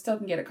hard because it still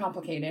can get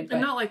complicated. But,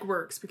 and not like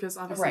works, because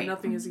obviously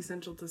nothing is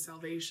essential to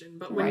salvation.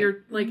 But when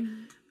you're like,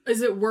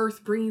 is it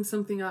worth bringing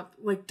something up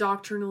like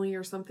doctrinally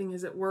or something?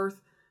 Is it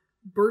worth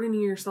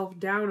burdening yourself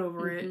down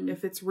over it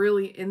if it's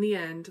really, in the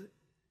end,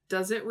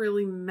 does it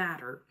really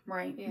matter?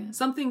 Right. Yeah.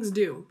 Some things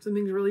do. Some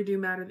things really do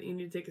matter that you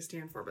need to take a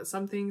stand for. But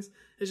some things,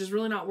 it's just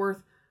really not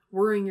worth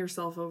worrying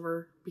yourself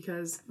over,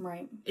 because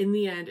in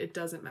the end, it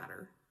doesn't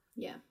matter.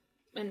 Yeah.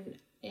 And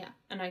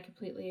I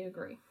completely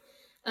agree.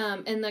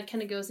 And that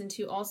kind of goes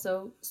into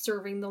also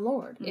serving the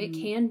Lord. It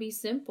can be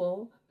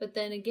simple, but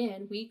then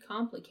again, we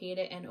complicate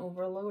it and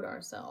overload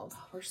ourselves.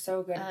 Oh, we're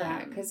so good at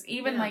that. Because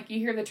even like you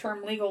hear the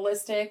term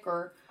legalistic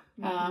or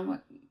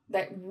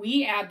that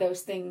we add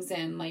those things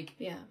in, like,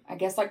 I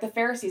guess like the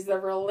Pharisees, the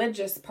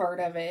religious part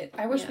of it.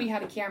 I wish we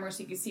had a camera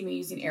so you could see me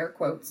using air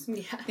quotes.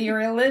 Yeah. The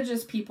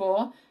religious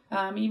people,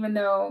 even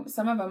though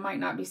some of them might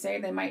not be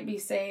saved, they might be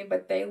saved,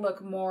 but they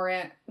look more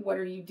at what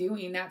are you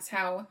doing? That's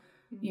how,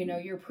 you know,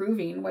 you're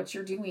proving what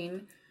you're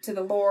doing to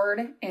the Lord,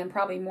 and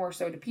probably more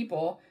so to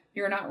people.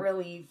 You're not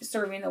really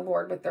serving the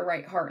Lord with the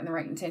right heart and the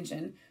right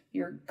intention.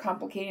 You're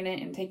complicating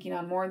it and taking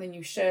on more than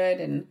you should.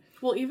 And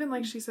well, even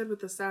like she said with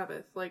the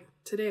Sabbath, like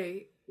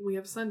today we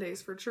have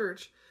Sundays for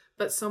church,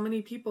 but so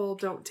many people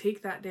don't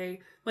take that day.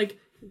 Like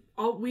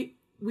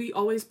we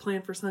always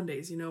plan for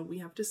Sundays, you know, we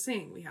have to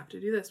sing, we have to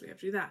do this, we have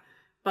to do that.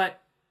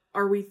 But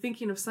are we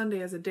thinking of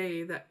Sunday as a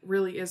day that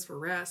really is for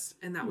rest,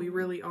 and that we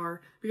really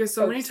are? Because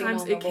so many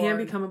times it can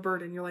become a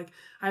burden. You're like,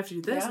 I have to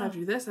do this, I have to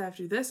do this, I have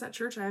to do this at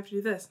church, I have to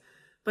do this.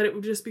 But it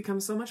would just become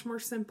so much more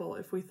simple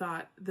if we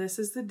thought, this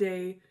is the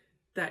day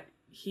that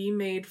he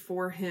made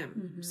for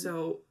him.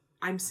 So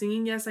I'm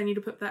singing, yes, I need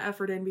to put that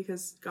effort in,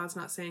 because God's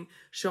not saying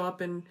show up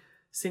and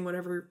sing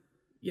whatever,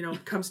 you know,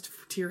 comes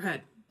to your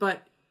head.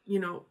 But, you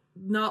know,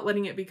 not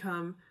letting it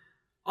become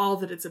all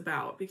that it's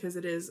about, because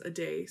it is a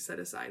day set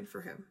aside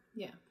for him.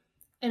 Yeah.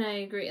 And I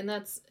agree. And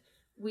I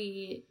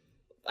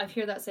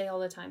hear that say all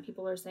the time.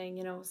 People are saying,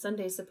 you know,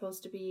 Sunday's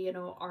supposed to be, you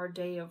know, our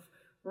day of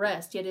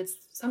rest. Yet it's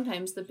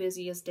sometimes the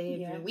busiest day of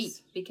your week,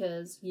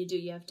 because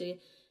you have to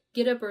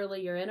get up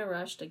early. You're in a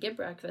rush to get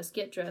breakfast,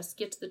 get dressed,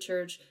 get to the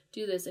church,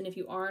 do this. And if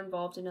you are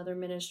involved in other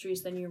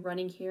ministries, then you're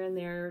running here and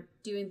there,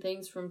 doing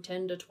things from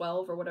 10 to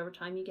 12 or whatever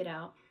time you get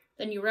out.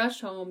 Then you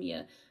rush home,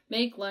 you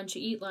make lunch,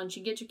 you eat lunch,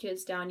 you get your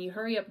kids down, you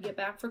hurry up and get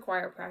back for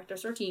choir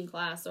practice or teen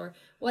class or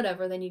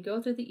whatever. Then you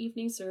go through the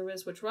evening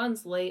service, which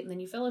runs late, and then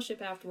you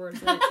fellowship afterwards.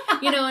 And then,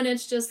 you know, and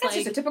it's just That's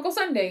like... just a typical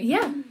Sunday.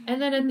 Yeah.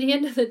 And then at the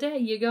end of the day,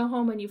 you go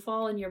home and you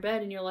fall in your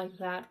bed and you're like,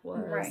 that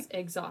was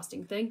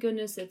exhausting. Thank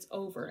goodness it's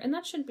over. And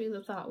that should be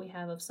the thought we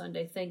have of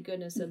Sunday. Thank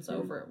goodness it's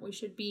over. We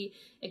should be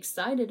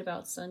excited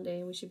about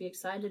Sunday. We should be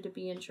excited to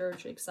be in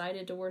church,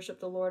 excited to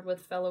worship the Lord with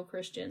fellow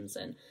Christians.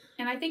 And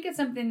I think it's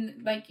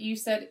something, like you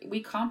said,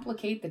 we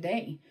complicate the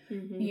day.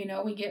 You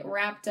know, we get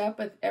wrapped up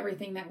with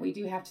everything that we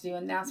do have to do,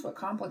 and that's what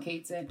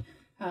complicates it.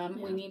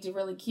 We need to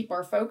really keep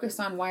our focus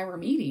on why we're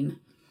meeting.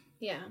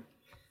 Yeah.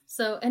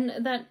 So,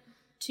 and that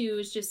 2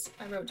 is just,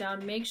 I wrote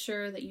down, make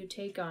sure that you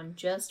take on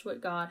just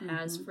what God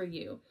has for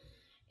you.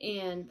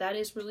 And that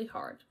is really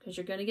hard because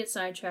you're going to get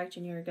sidetracked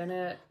and you're going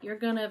to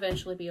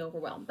eventually be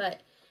overwhelmed.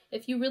 But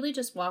if you really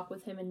just walk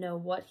with him and know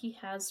what he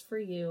has for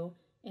you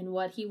and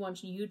what he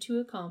wants you to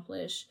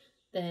accomplish,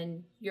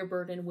 then your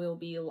burden will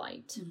be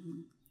light.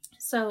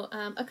 So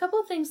a couple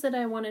of things that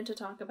I wanted to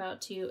talk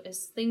about too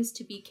is things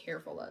to be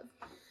careful of.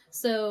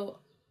 So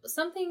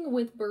something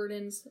with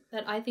burdens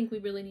that I think we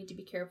really need to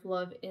be careful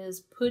of is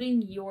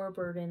putting your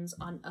burdens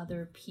on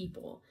other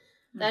people.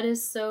 That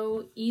is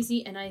so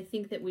easy, and I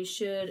think that we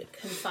should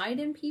confide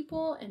in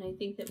people, and I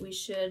think that we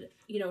should,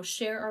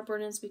 share our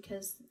burdens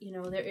because,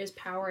 there is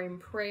power in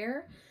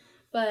prayer,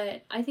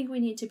 but I think we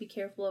need to be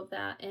careful of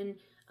that. And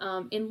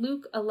in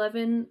Luke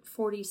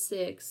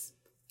 11:46,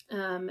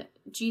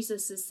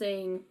 Jesus is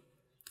saying,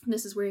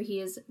 this is where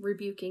he is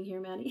rebuking here,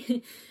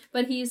 Maddie,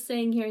 but he is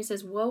saying here, he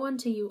says, "Woe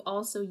unto you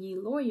also, ye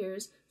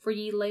lawyers, for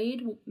ye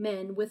lade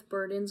men with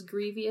burdens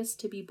grievous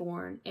to be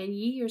borne, and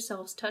ye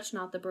yourselves touch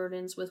not the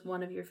burdens with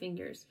one of your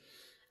fingers."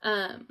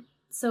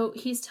 So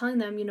he's telling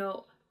them,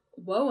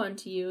 woe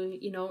unto you,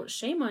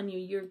 shame on you.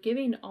 You're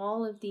giving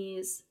all of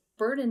these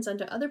burdens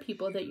unto other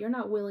people that you're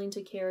not willing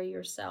to carry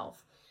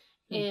yourself.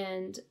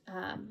 And,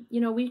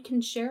 we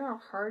can share our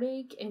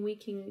heartache and we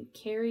can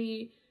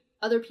carry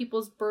other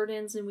people's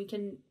burdens and we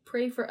can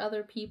pray for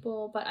other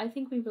people, but I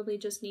think we really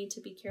just need to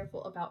be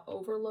careful about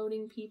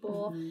overloading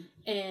people.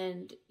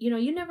 And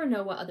you never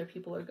know what other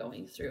people are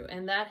going through,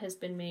 and that has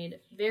been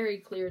made very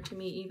clear to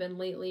me even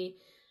lately.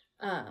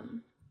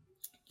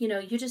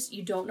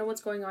 You don't know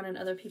what's going on in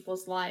other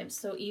people's lives,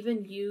 so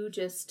even you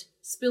just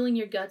spilling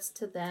your guts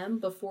to them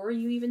before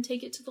you even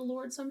take it to the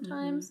Lord,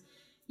 sometimes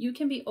you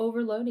can be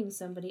overloading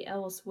somebody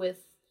else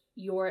with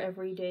your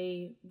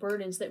everyday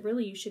burdens that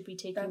really you should be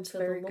taking to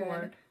the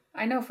Lord. Good.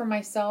 I know for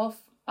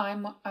myself,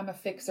 I'm a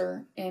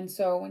fixer, and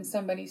so when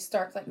somebody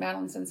starts, like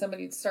Madeline said,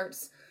 somebody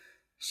starts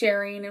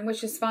sharing, and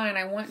which is fine,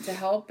 I want to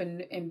help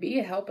and be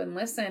a help and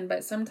listen,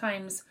 but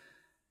sometimes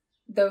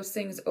those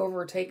things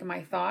overtake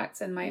my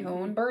thoughts and my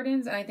own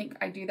burdens, and I think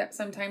I do that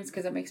sometimes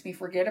because it makes me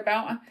forget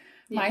about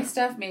my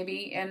stuff,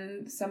 maybe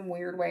in some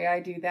weird way I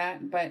do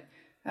that, but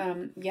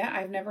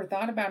I've never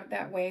thought about it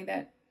that way,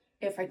 that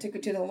if I took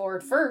it to the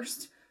Lord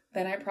first,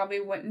 then I probably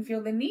wouldn't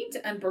feel the need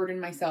to unburden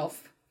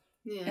myself.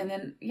 Yeah. And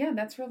then,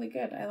 that's really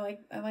good. I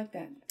like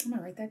that. I'm going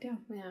to write that down.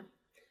 Yeah.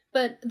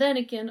 But then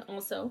again,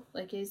 also,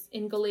 like is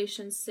in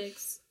Galatians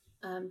 6,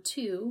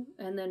 2,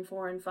 and then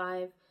 4 and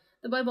 5,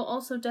 the Bible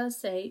also does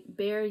say,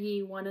 "Bear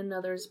ye one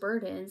another's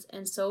burdens,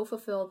 and so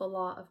fulfill the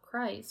law of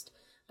Christ.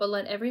 But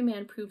let every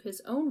man prove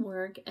his own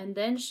work, and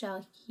then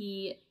shall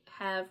he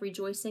have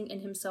rejoicing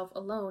in himself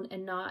alone,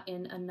 and not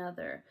in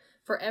another.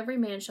 For every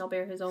man shall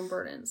bear his own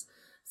burdens."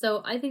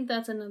 So I think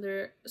that's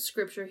another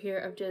scripture here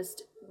of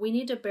just, we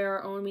need to bear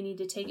our own, we need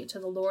to take it to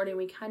the Lord, and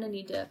we kind of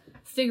need to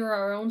figure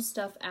our own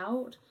stuff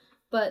out.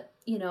 But,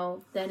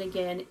 then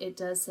again, it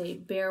does say,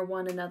 bear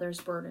one another's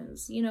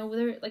burdens.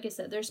 Like I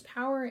said, there's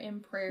power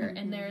in prayer,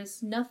 and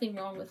there's nothing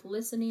wrong with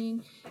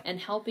listening and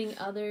helping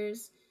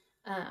others,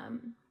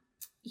 and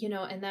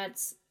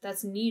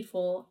that's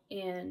needful.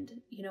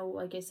 And,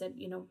 like I said,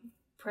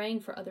 praying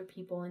for other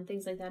people and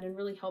things like that, and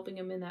really helping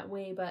them in that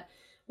way. But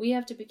we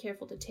have to be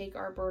careful to take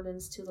our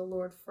burdens to the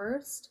Lord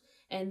first.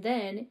 And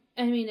then,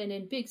 and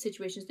in big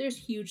situations, there's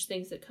huge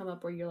things that come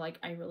up where you're like,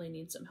 I really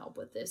need some help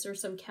with this, or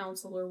some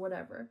counsel or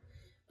whatever.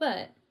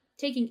 But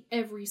taking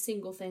every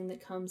single thing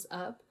that comes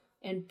up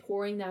and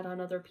pouring that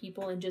on other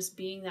people and just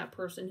being that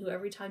person who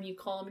every time you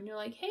call them and you're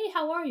like, hey,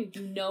 how are you?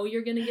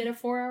 You're going to get a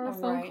 4-hour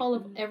phone call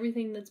of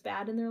everything that's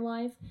bad in their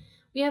life.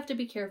 We have to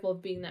be careful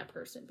of being that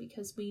person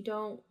because we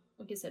don't,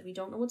 like I said, we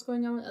don't know what's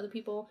going on with other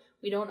people.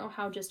 We don't know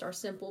how just our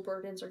simple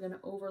burdens are going to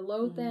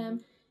overload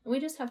them. And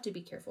we just have to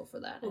be careful for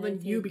that. Well, then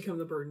you become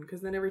the burden,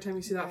 because then every time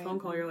you see that phone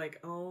call, you're like,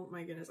 oh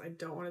my goodness, I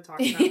don't want to talk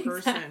to that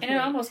person. And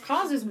it almost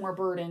causes more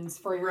burdens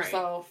for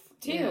yourself,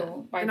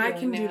 too. Yeah. And I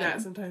can do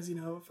that sometimes,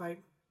 if I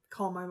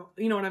call my mom,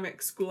 when I'm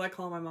at school, I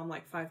call my mom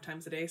like 5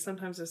 times a day.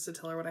 Sometimes just to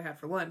tell her what I had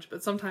for lunch,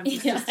 but sometimes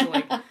it's just to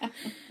like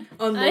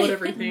unload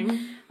everything.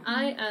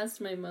 I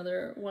asked my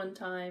mother one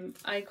time,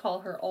 I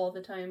call her all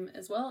the time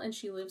as well, and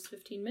she lives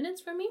 15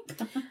 minutes from me.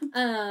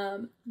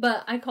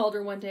 But I called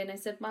her one day and I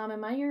said, Mom,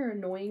 am I your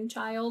annoying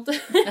child?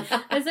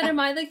 I said, am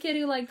I the kid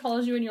who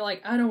calls you and you're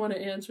like, I don't want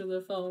to answer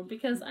the phone?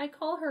 Because I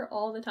call her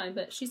all the time,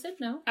 but she said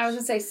no. I was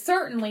going to say,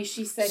 certainly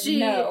she said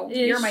no.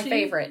 You're my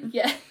favorite.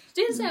 Yeah.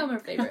 She didn't say I'm her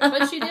favorite,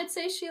 but she did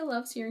say she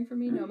loves hearing from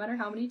me no matter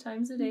how many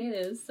times a day it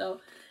is. So,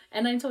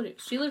 and I told you,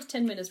 she lives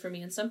 10 minutes from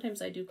me, and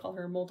sometimes I do call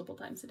her multiple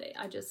times a day.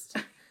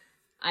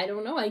 I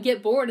don't know. I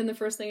get bored, and the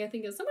first thing I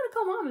think is, I'm going to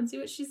call Mom and see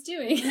what she's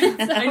doing. So, I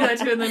do that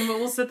too, and then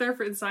we'll sit there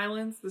in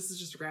silence. This is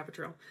just a rabbit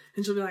trail.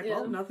 And she'll be like,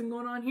 well, nothing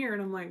going on here.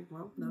 And I'm like,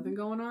 well, nothing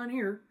going on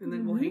here. And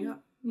then we'll hang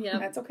up. Yeah.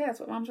 That's okay. That's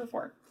what moms are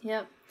for.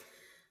 Yep.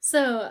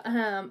 So,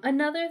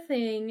 another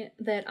thing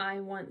that I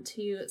want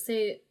to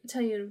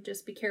tell you to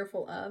just be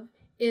careful of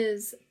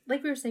is,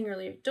 like we were saying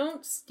earlier,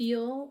 don't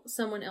steal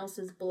someone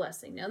else's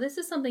blessing. Now, this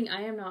is something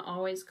I am not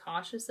always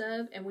cautious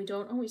of, and we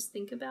don't always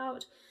think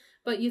about,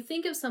 But you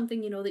think of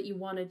something, that you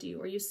want to do,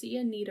 or you see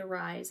a need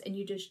arise and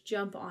you just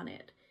jump on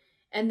it.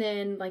 And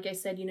then, like I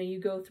said, you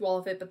go through all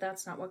of it, but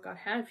that's not what God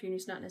had for you and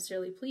he's not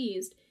necessarily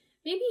pleased.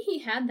 Maybe he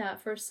had that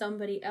for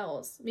somebody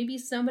else. Maybe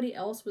somebody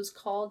else was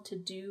called to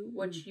do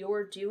what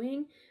you're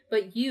doing,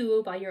 but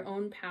you, by your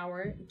own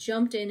power,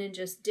 jumped in and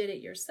just did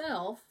it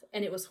yourself,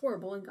 and it was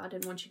horrible, and God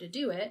didn't want you to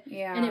do it.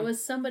 Yeah. And it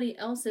was somebody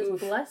else's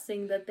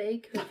blessing that they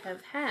could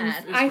have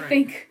had. I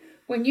think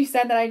when you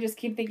said that, I just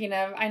keep thinking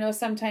of, I know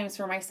sometimes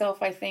for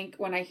myself, I think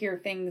when I hear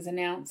things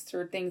announced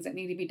or things that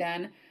need to be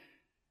done,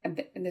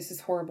 and this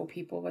is horrible,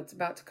 people, what's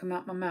about to come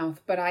out my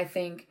mouth, but I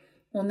think,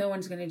 well, no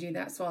one's going to do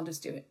that, so I'll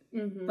just do it.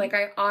 Mm-hmm. Like,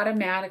 I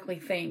automatically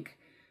think,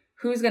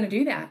 who's going to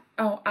do that?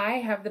 Oh, I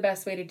have the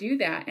best way to do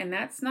that. And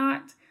that's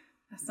not,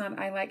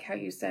 I like how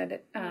you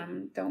said,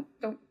 don't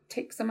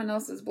take someone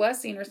else's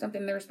blessing or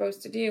something they're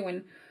supposed to do.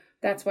 And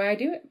that's why I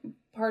do it.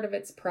 Part of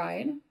it's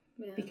pride,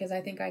 because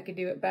I think I could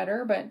do it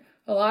better. But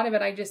a lot of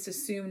it, I just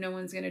assume no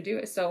one's going to do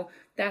it. So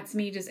that's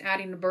me just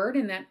adding a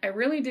burden that I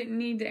really didn't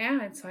need to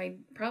add. So I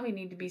probably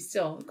need to be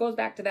still. It goes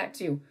back to that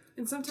too.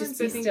 And sometimes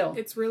I think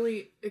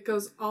it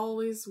goes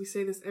always, we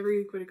say this every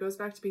week, but it goes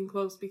back to being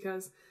close,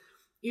 because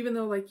even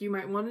though like you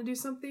might want to do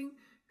something,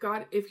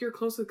 God, if you're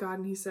close with God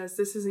and he says,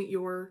 this isn't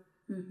your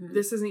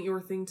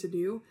thing to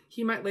do,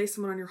 he might lay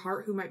someone on your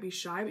heart who might be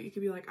shy, but you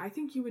could be like, I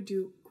think you would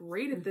do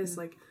great at this.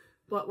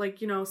 But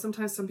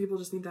sometimes some people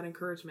just need that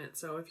encouragement.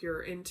 So if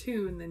you're in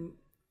tune, then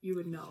you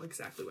would know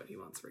exactly what he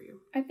wants for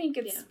you. I think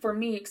it's, for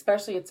me,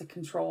 especially, it's a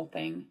control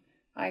thing.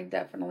 I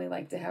definitely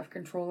like to have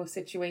control of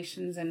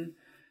situations, and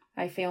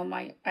I feel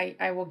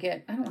I will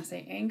get, I don't want to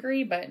say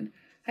angry, but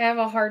I have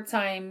a hard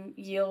time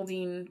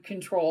yielding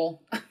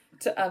control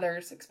to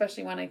others,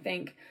 especially when I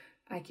think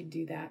I could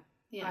do that.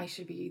 Yeah. I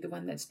should be the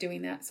one that's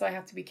doing that. So I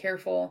have to be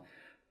careful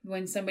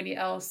when somebody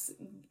else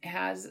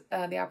has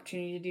the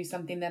opportunity to do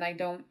something that I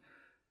don't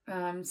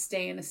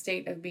stay in a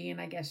state of being,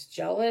 I guess,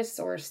 jealous,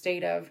 or a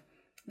state of,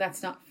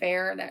 that's not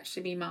fair, that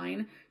should be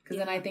mine. Because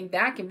then I think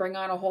that can bring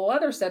on a whole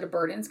other set of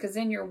burdens, because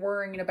then you're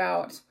worrying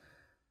about,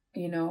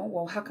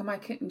 well, how come I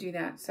couldn't do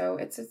that? So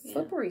it's a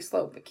slippery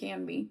slope. It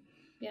can be.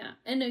 Yeah.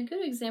 And a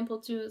good example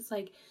too is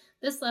like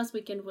this last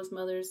weekend was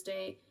Mother's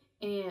Day,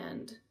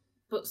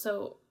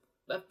 so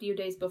a few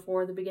days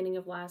before the beginning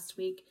of last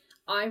week,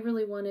 I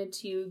really wanted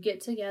to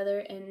get together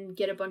and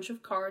get a bunch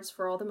of cards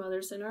for all the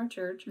mothers in our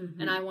church,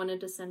 and I wanted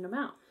to send them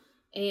out.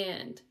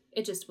 And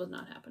it just was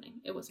not happening.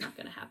 It was not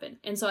going to happen.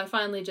 And so I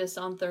finally just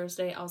on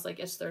Thursday, I was like,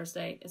 it's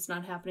Thursday. It's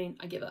not happening.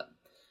 I give up.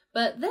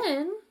 But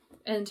then,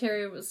 and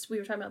we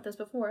were talking about this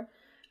before,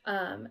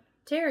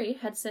 Terry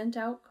had sent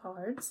out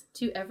cards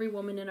to every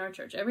woman in our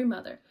church, every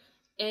mother.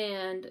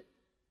 And,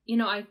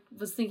 I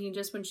was thinking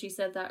just when she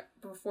said that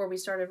before we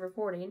started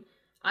recording,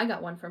 I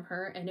got one from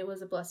her, and it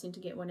was a blessing to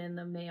get one in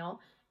the mail.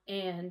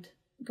 And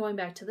going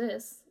back to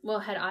this, well,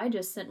 had I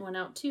just sent one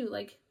out too,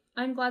 like,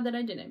 I'm glad that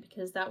I didn't,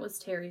 because that was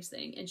Terry's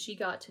thing, and she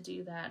got to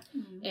do that.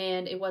 Mm-hmm.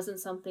 And it wasn't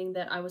something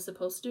that I was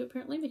supposed to do,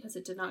 apparently, because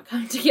it did not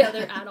come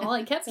together at all.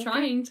 I kept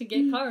trying to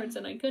get cards,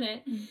 and I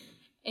couldn't.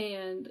 Mm-hmm.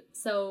 And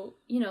so,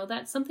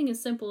 that's something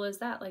as simple as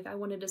that. Like, I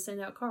wanted to send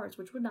out cards,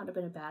 which would not have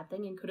been a bad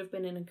thing and could have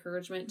been an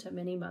encouragement to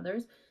many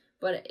mothers.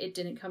 But it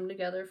didn't come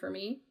together for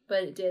me,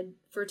 but it did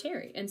for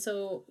Terry. And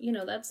so,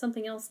 that's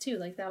something else, too.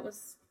 Like, that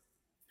was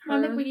her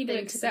I think we need to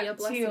accept,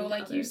 too,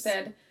 like you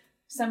said.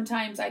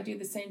 Sometimes I do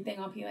the same thing.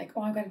 I'll be like,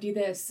 oh, I've got to do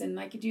this, and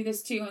I could do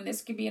this too, and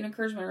this could be an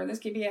encouragement, or this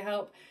could be a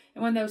help.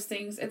 And when those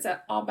things, it's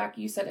all back,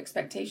 you said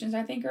expectations,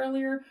 I think,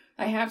 earlier.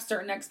 I have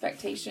certain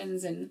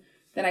expectations, and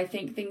that I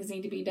think things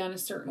need to be done a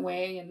certain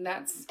way, and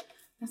that's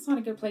not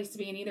a good place to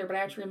be in either. But I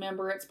have to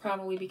remember it's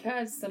probably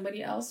because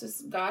somebody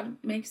else God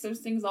makes those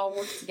things all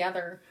work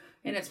together,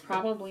 and it's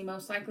probably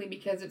most likely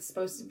because it's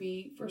supposed to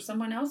be for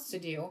someone else to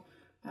do.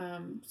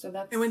 And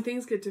when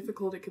things get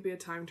difficult, it could be a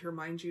time to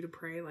remind you to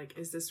pray, like,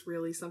 is this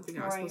really something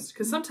I was supposed to?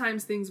 Because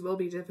sometimes things will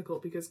be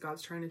difficult because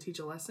God's trying to teach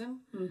a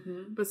lesson,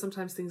 but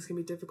sometimes things can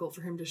be difficult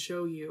for him to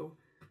show you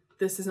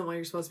this isn't what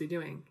you're supposed to be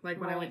doing. Like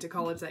when I went to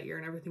college that year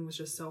and everything was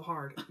just so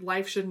hard.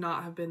 Life should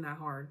not have been that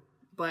hard,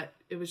 but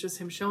it was just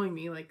him showing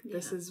me, like,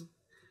 this is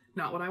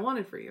not what I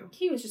wanted for you.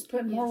 He was just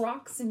putting more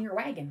rocks in your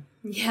wagon.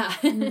 Yeah.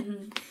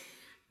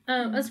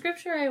 A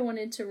scripture I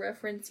wanted to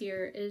reference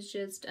here is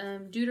just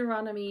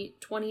Deuteronomy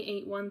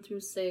 28,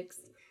 1-6.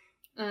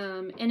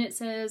 And it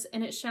says,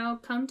 "And it shall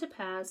come to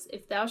pass,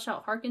 if thou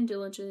shalt hearken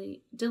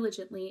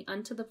diligently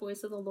unto the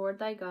voice of the Lord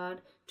thy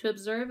God, to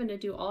observe and to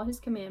do all his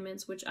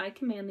commandments, which I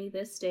command thee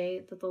this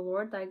day, that the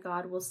Lord thy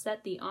God will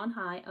set thee on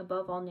high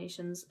above all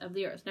nations of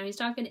the earth." Now he's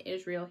talking to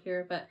Israel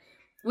here, but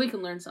we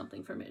can learn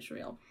something from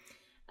Israel.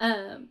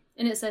 And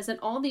it says, "And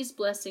all these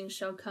blessings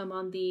shall come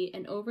on thee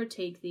and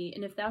overtake thee,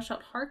 and if thou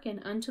shalt hearken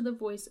unto the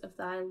voice of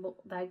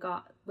thy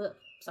God,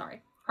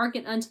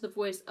 hearken unto the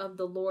voice of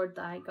the Lord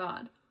thy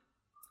God.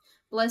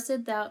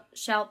 Blessed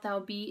shalt thou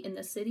be in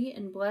the city,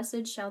 and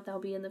blessed shalt thou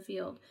be in the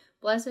field.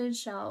 Blessed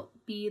shall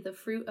be the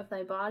fruit of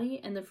thy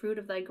body, and the fruit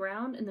of thy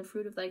ground, and the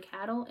fruit of thy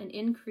cattle, and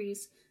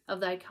increase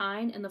of thy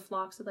kine, and the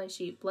flocks of thy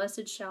sheep.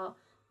 Blessed shall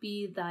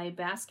be thy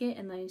basket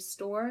and thy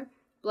store.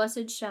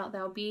 Blessed shalt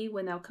thou be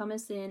when thou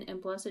comest in,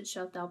 and blessed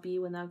shalt thou be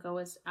when thou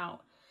goest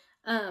out.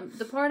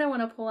 The part I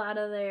want to pull out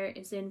of there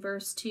is in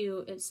verse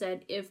 2. It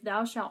said, if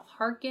thou shalt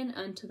hearken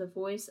unto the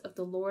voice of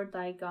the Lord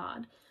thy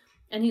God.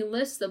 And he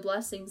lists the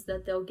blessings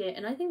that they'll get.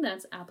 And I think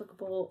that's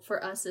applicable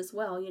for us as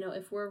well. You know,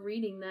 if we're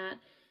reading that,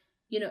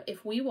 you know,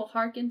 if we will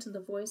hearken to the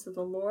voice of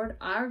the Lord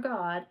our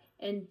God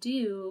and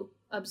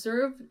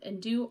observe and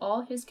do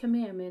all his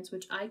commandments,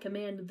 which I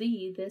command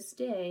thee this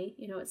day,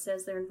 you know, it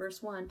says there in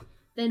verse 1,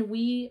 then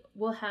we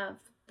will have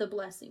the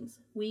blessings.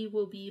 We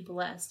will be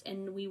blessed,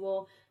 and we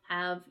will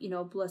have, you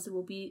know, blessed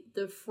will be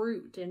the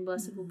fruit, and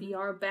blessed will be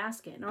our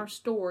basket and our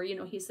store, you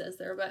know, he says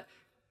there. But,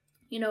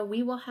 you know,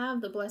 we will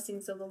have the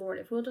blessings of the Lord.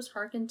 If we'll just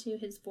hearken to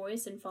his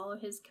voice and follow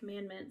his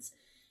commandments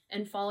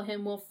and follow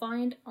him, we'll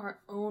find our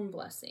own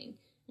blessing.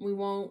 We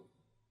won't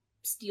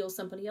steal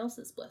somebody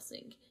else's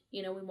blessing.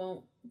 You know, we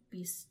won't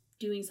be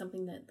doing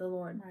something that the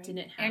Lord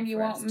didn't have. And you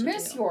won't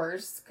miss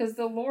yours, because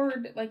the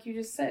Lord, like you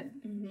just said,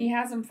 he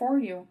has them for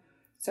you.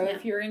 So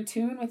if you're in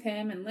tune with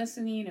him and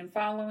listening and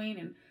following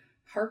and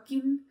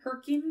hearkening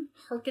to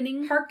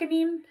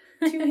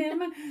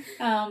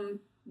him,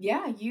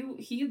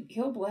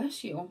 he'll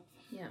bless you.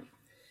 Yeah.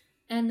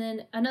 And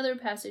then another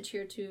passage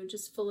here too,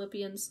 just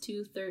Philippians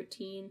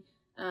 2:13.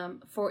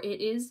 For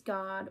it is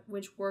God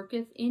which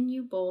worketh in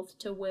you both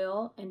to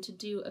will and to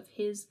do of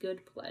his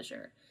good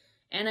pleasure.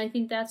 And I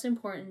think that's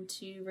important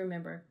to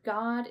remember.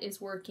 God is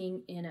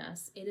working in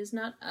us. It is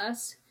not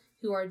us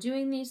who are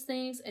doing these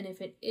things, and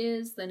if it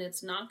is, then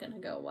it's not going to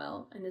go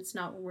well, and it's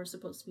not what we're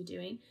supposed to be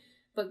doing.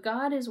 But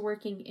God is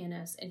working in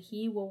us, and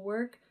he will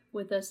work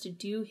with us to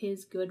do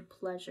his good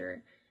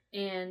pleasure.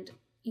 And,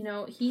 you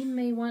know, he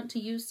may want to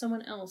use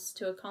someone else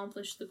to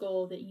accomplish the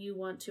goal that you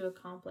want to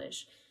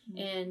accomplish.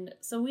 And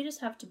so we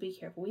just have to be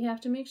careful. We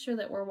have to make sure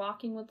that we're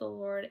walking with the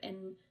Lord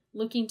and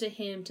looking to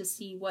him to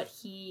see what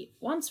he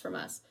wants from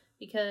us,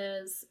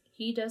 because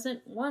he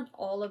doesn't want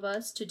all of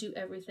us to do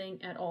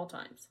everything at all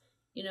times.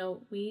 You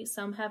know,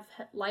 some have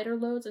lighter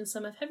loads and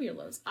some have heavier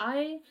loads.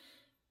 I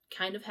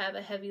kind of have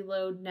a heavy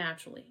load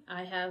naturally.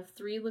 I have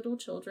 3 little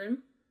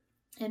children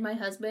and my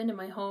husband and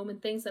my home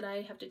and things that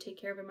I have to take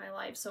care of in my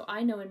life. So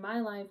I know in my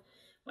life,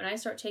 when I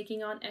start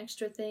taking on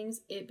extra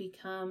things, it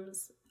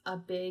becomes a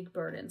big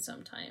burden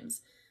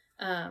sometimes.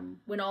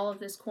 When all of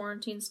this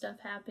quarantine stuff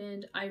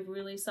happened, I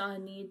really saw a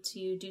need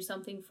to do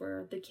something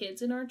for the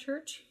kids in our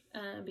church,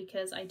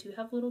 because I do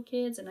have little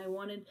kids and I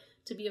wanted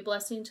to be a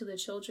blessing to the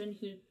children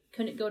who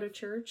couldn't go to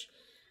church.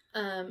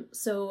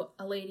 So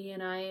a lady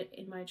and I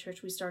in my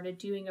church, we started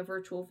doing a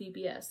virtual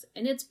VBS,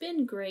 and it's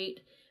been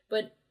great,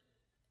 but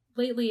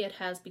lately it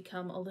has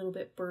become a little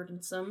bit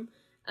burdensome.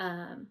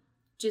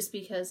 Just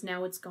because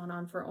now it's gone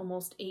on for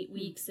almost 8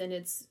 weeks, and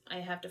I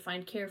have to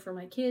find care for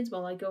my kids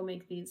while I go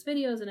make these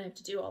videos, and I have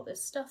to do all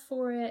this stuff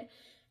for it.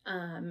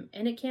 And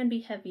it can be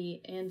heavy.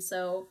 And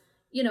so,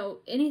 you know,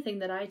 anything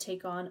that I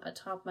take on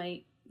atop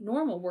my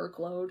normal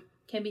workload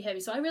can be heavy.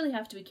 So I really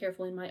have to be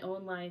careful in my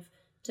own life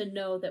to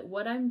know that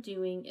what I'm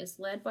doing is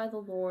led by the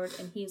Lord,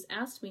 and he's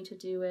asked me to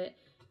do it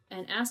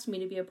and asked me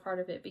to be a part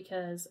of it,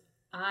 because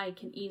I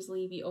can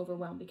easily be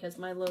overwhelmed because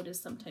my load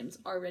is sometimes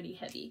already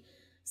heavy.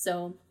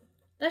 So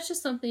that's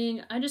just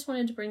something, I just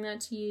wanted to bring that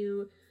to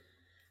you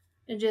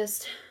and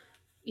just,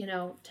 you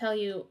know, tell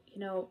you, you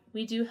know,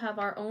 we do have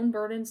our own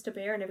burdens to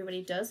bear, and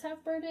everybody does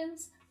have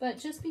burdens, but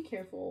just be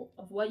careful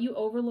of what you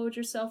overload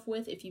yourself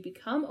with. If you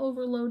become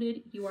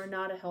overloaded, you are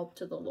not a help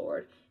to the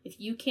Lord. If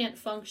you can't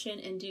function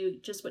and do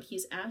just what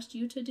he's asked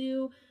you to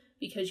do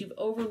because you've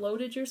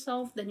overloaded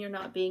yourself, then you're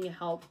not being a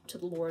help to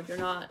the Lord. You're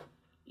not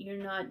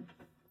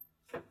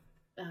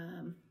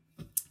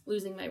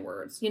losing my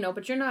words, you know,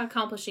 but you're not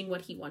accomplishing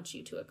what he wants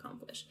you to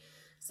accomplish.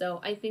 So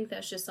I think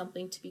that's just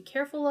something to be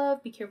careful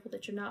of. Be careful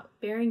that you're not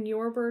bearing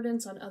your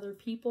burdens on other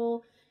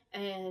people,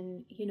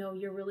 and, you know,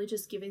 you're really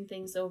just giving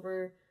things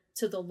over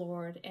to the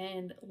Lord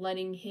and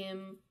letting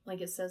him,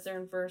 like it says there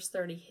in verse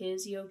 30,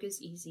 his yoke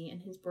is easy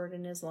and his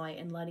burden is light,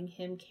 and letting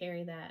him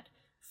carry that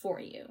for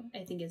you, I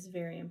think is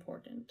very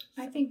important.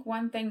 I think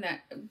one thing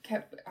that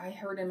I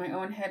heard in my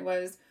own head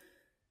was,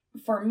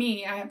 for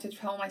me, I have to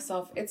tell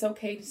myself it's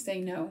okay to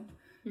say no.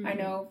 Mm-hmm. I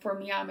know for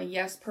me, I'm a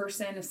yes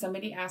person. If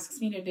somebody asks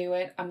me to do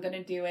it, I'm going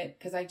to do it,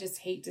 because I just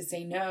hate to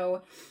say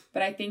no.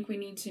 But I think we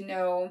need to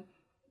know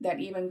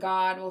that even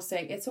God will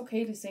say it's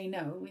okay to say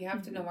no. We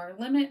have to know our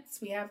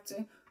limits.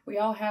 We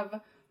all have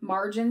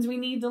margins we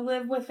need to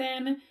live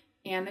within.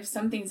 And if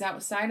something's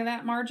outside of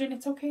that margin,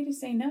 it's okay to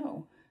say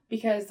no.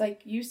 Because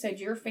like you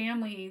said, your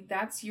family,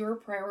 that's your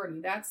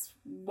priority. That's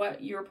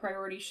what your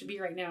priority should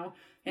be right now.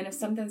 And if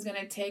something's going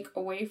to take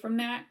away from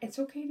that, it's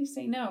okay to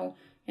say no.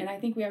 And I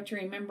think we have to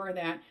remember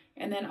that.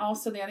 And then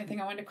also the other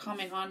thing I wanted to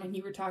comment on when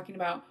you were talking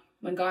about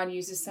when God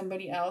uses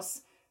somebody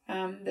else,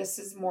 this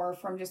is more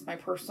from just my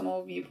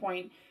personal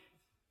viewpoint.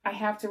 I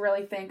have to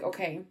really think,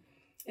 okay,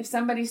 if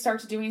somebody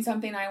starts doing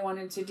something I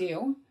wanted to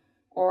do,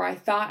 or I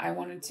thought I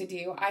wanted to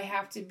do, I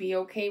have to be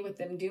okay with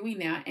them doing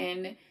that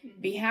and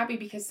be happy,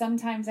 because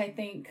sometimes I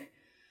think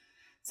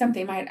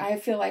I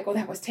feel like, well,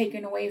 that was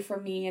taken away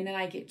from me, and then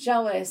I get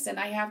jealous, and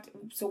I have to,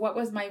 so what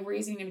was my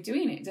reasoning of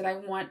doing it? Did I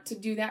want to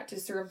do that to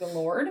serve the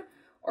Lord,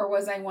 or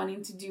was I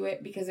wanting to do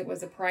it because it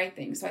was a pride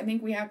thing? So I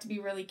think we have to be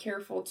really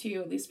careful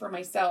too, at least for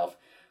myself,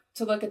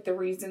 to look at the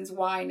reasons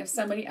why. And if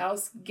somebody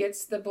else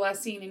gets the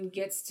blessing and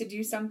gets to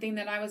do something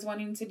that I was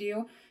wanting to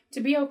do,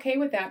 to be okay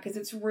with that, because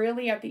it's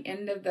really at the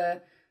end of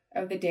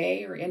the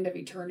day, or end of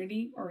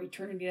eternity, or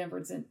eternity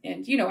never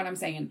ends. You know what I'm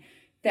saying?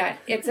 That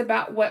it's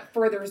about what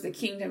furthers the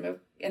kingdom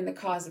and the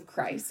cause of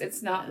Christ.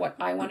 It's not what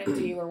I want to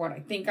do or what I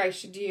think I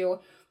should do.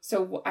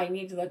 So I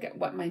need to look at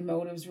what my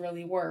motives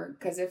really were.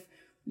 Because if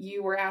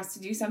you were asked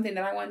to do something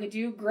that I wanted to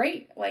do,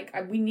 great. Like,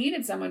 we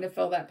needed someone to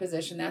fill that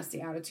position. That's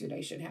the attitude I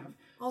should have.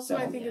 Also,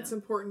 I think it's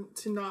important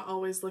to not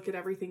always look at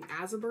everything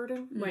as a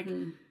burden. Like,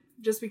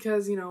 just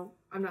because,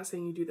 I'm not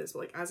saying you do this, but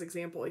like, as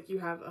example, like, you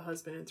have a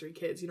husband and 3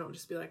 kids. You don't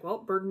just be like, well,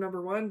 burden number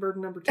 1,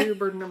 burden number 2,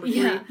 burden number 3.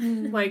 Yeah.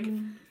 Like,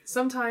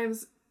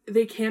 sometimes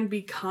they can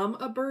become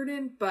a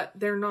burden, but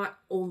they're not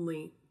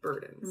only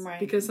burdens. Right.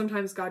 Because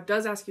sometimes God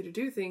does ask you to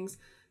do things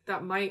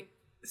that might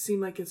seem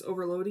like it's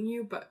overloading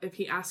you, but if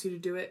he asks you to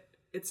do it,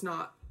 it's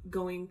not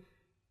going,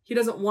 he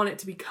doesn't want it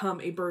to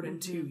become a burden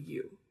to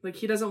you. Like,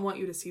 he doesn't want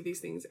you to see these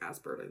things as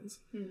burdens.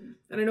 And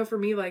I know for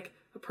me, like,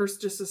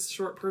 just a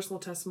short personal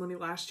testimony,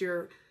 last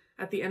year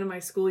at the end of my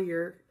school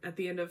year, at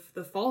the end of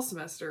the fall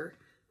semester,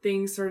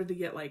 things started to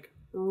get like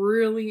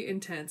really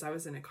intense. I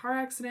was in a car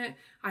accident.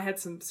 I had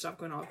some stuff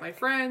going on with my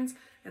friends,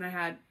 and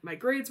my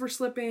grades were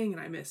slipping,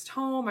 and I missed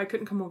home. I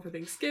couldn't come home for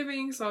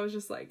Thanksgiving. So I was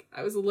just like,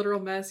 I was a literal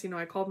mess.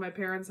 I called my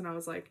parents, and I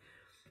was like,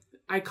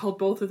 I called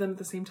both of them at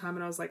the same time,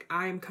 and I was like,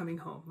 I am coming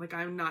home. Like,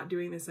 I'm not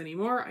doing this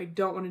anymore. I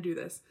don't want to do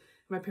this.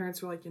 And my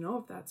parents were like,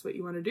 if that's what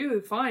you want to do,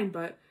 fine.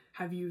 But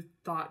have you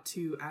thought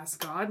to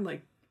ask God,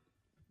 like,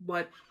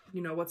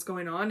 what's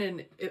going on?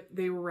 And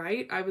they were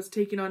right. I was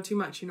taking on too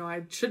much.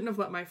 I shouldn't have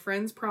let my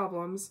friends'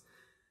 problems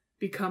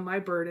become my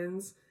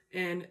burdens.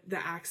 And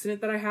the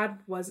accident that I had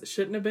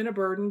shouldn't have been a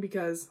burden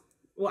because,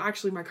 well,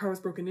 actually my car was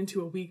broken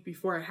into a week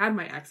before I had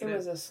my accident. It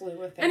was a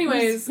slew of things.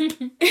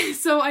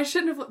 Anyways, so I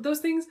shouldn't have, those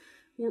things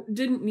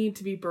didn't need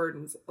to be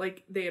burdens.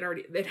 Like,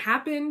 it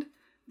happened.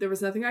 There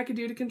was nothing I could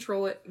do to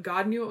control it.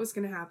 God knew what was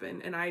going to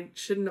happen, and I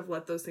shouldn't have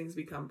let those things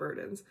become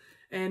burdens.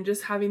 And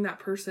just having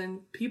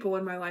people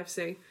in my life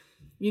say,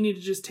 you need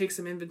to just take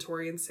some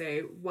inventory and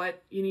say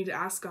what you need to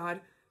ask God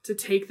to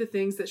take the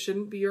things that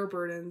shouldn't be your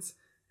burdens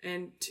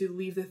and to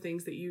leave the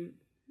things that you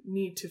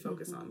need to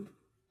focus on.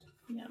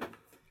 Yeah.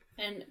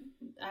 And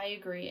I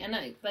agree. And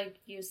like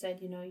you said,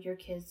 your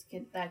kids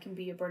that can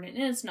be a burden,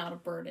 and it's not a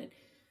burden,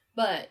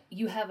 but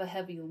you have a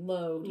heavy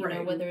load,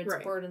 whether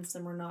it's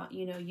burdensome or not.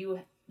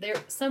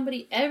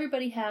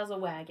 Everybody has a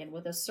wagon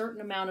with a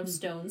certain amount of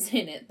stones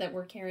in it that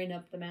we're carrying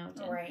up the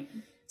mountain. Right.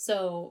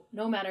 So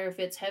no matter if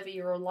it's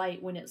heavy or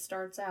light when it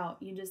starts out,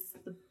 you just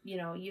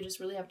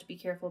really have to be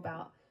careful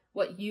about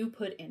what you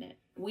put in it.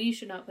 We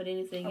should not put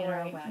anything in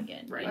our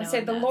wagon. Right. I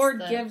said the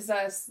Lord gives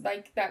us,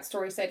 like that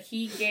story said,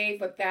 he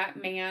gave with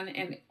that man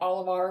and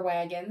all of our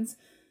wagons.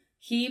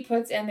 He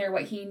puts in there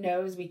what he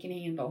knows we can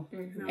handle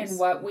and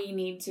what we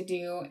need to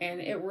do. And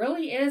it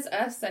really is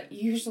us that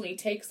usually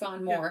takes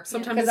on more. Yeah.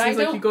 Sometimes it seems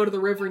like you go to the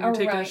river and you're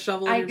taking a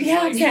shovel and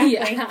you're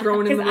just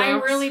throwing in the rocks. I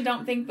really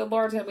don't think the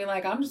Lord's going to be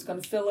like, I'm just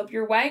going to fill up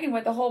your wagon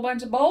with a whole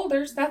bunch of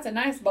boulders. That's a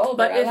nice boulder.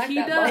 But if he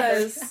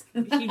does,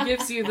 he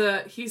gives you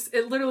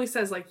it literally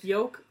says like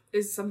yoke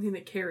is something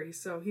that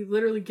carries. So he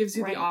literally gives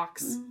you the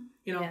ox,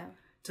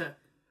 to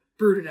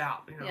brood it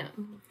out. Yeah.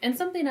 And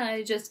something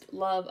I just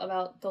love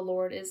about the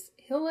Lord is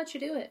he'll let you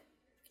do it.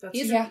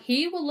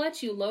 He will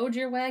let you load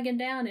your wagon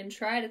down and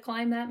try to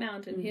climb that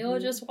mountain. Mm-hmm. He'll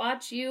just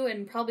watch you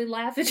and probably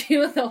laugh at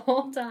you the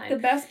whole time. The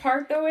best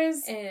part, though,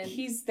 is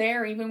he's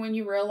there even when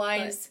you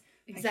realize,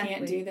 I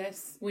can't do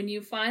this. When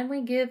you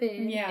finally give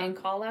in and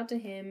call out to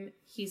him,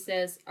 he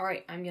says, all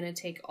right, I'm going to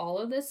take all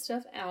of this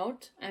stuff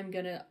out. I'm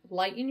going to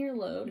lighten your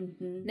load.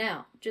 Mm-hmm.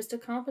 Now, just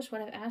accomplish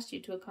what I've asked you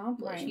to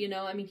accomplish.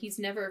 Right. He's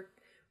never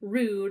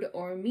rude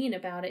or mean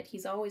about it.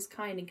 He's always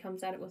kind and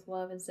comes at it with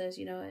love and says,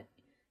 you know what?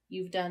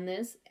 You've done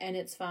this, and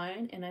it's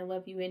fine, and I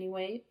love you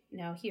anyway.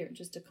 Now here,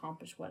 just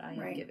accomplish what I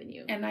have given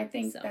you. And I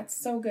think that's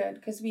so good,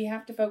 because we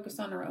have to focus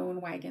on our own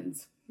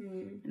wagons,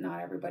 and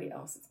not everybody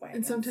else's wagons.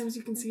 And sometimes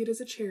you can see it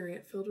as a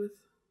chariot filled with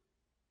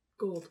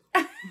gold.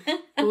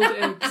 Gold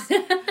eggs.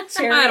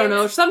 I don't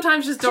know.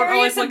 Sometimes just don't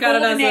always look at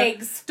it as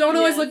eggs. Don't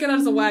always look at it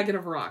as a wagon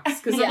of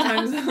rocks, because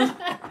sometimes...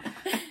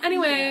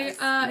 Anyway,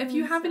 if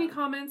you have any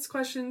comments,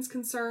 questions,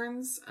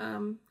 concerns...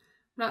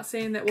 not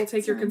saying that we'll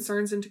take your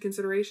concerns into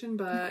consideration,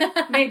 but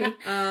maybe.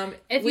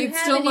 We'd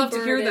still love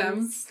to hear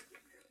them.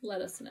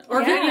 Let us know.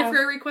 Or if you have any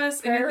prayer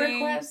requests,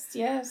 requests,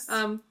 yes.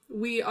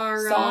 We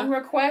are... Song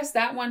requests.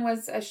 That one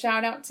was a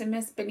shout out to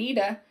Miss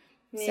Benita.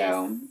 Yes.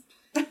 So...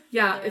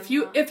 Yeah, if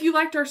you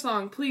liked our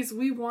song, please,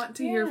 we want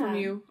to hear from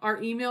you.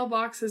 Our email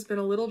box has been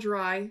a little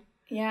dry.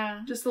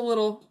 Yeah. Just a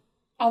little.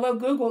 Although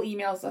Google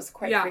emails us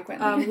quite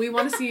frequently. We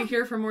want to see you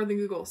hear from more than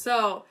Google.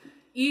 So,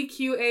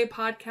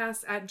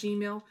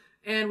 EQApodcast@gmail.com.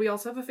 And we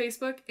also have a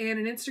Facebook and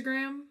an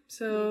Instagram.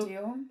 So we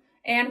do.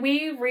 And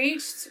we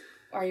reached,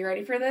 are you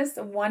ready for this?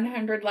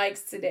 100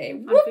 likes today.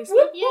 On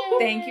Facebook?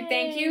 Yay!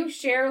 Thank you.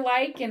 Share,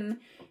 like, and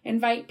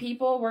invite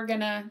people. We're going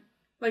to...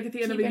 Like at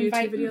the end of a Keep YouTube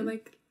inviting. video,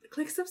 like,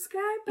 click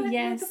subscribe button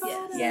Yes, at the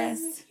bottom.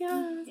 yes.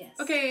 Yes.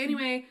 Okay,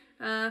 anyway,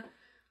 I'm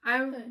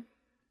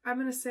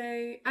gonna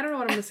say, I don't know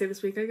what I'm gonna say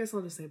this week. I guess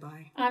I'll just say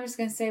bye. I'm just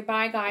going to say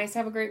bye, guys.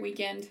 Have a great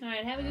weekend. All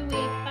right, have a good week.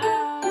 Bye.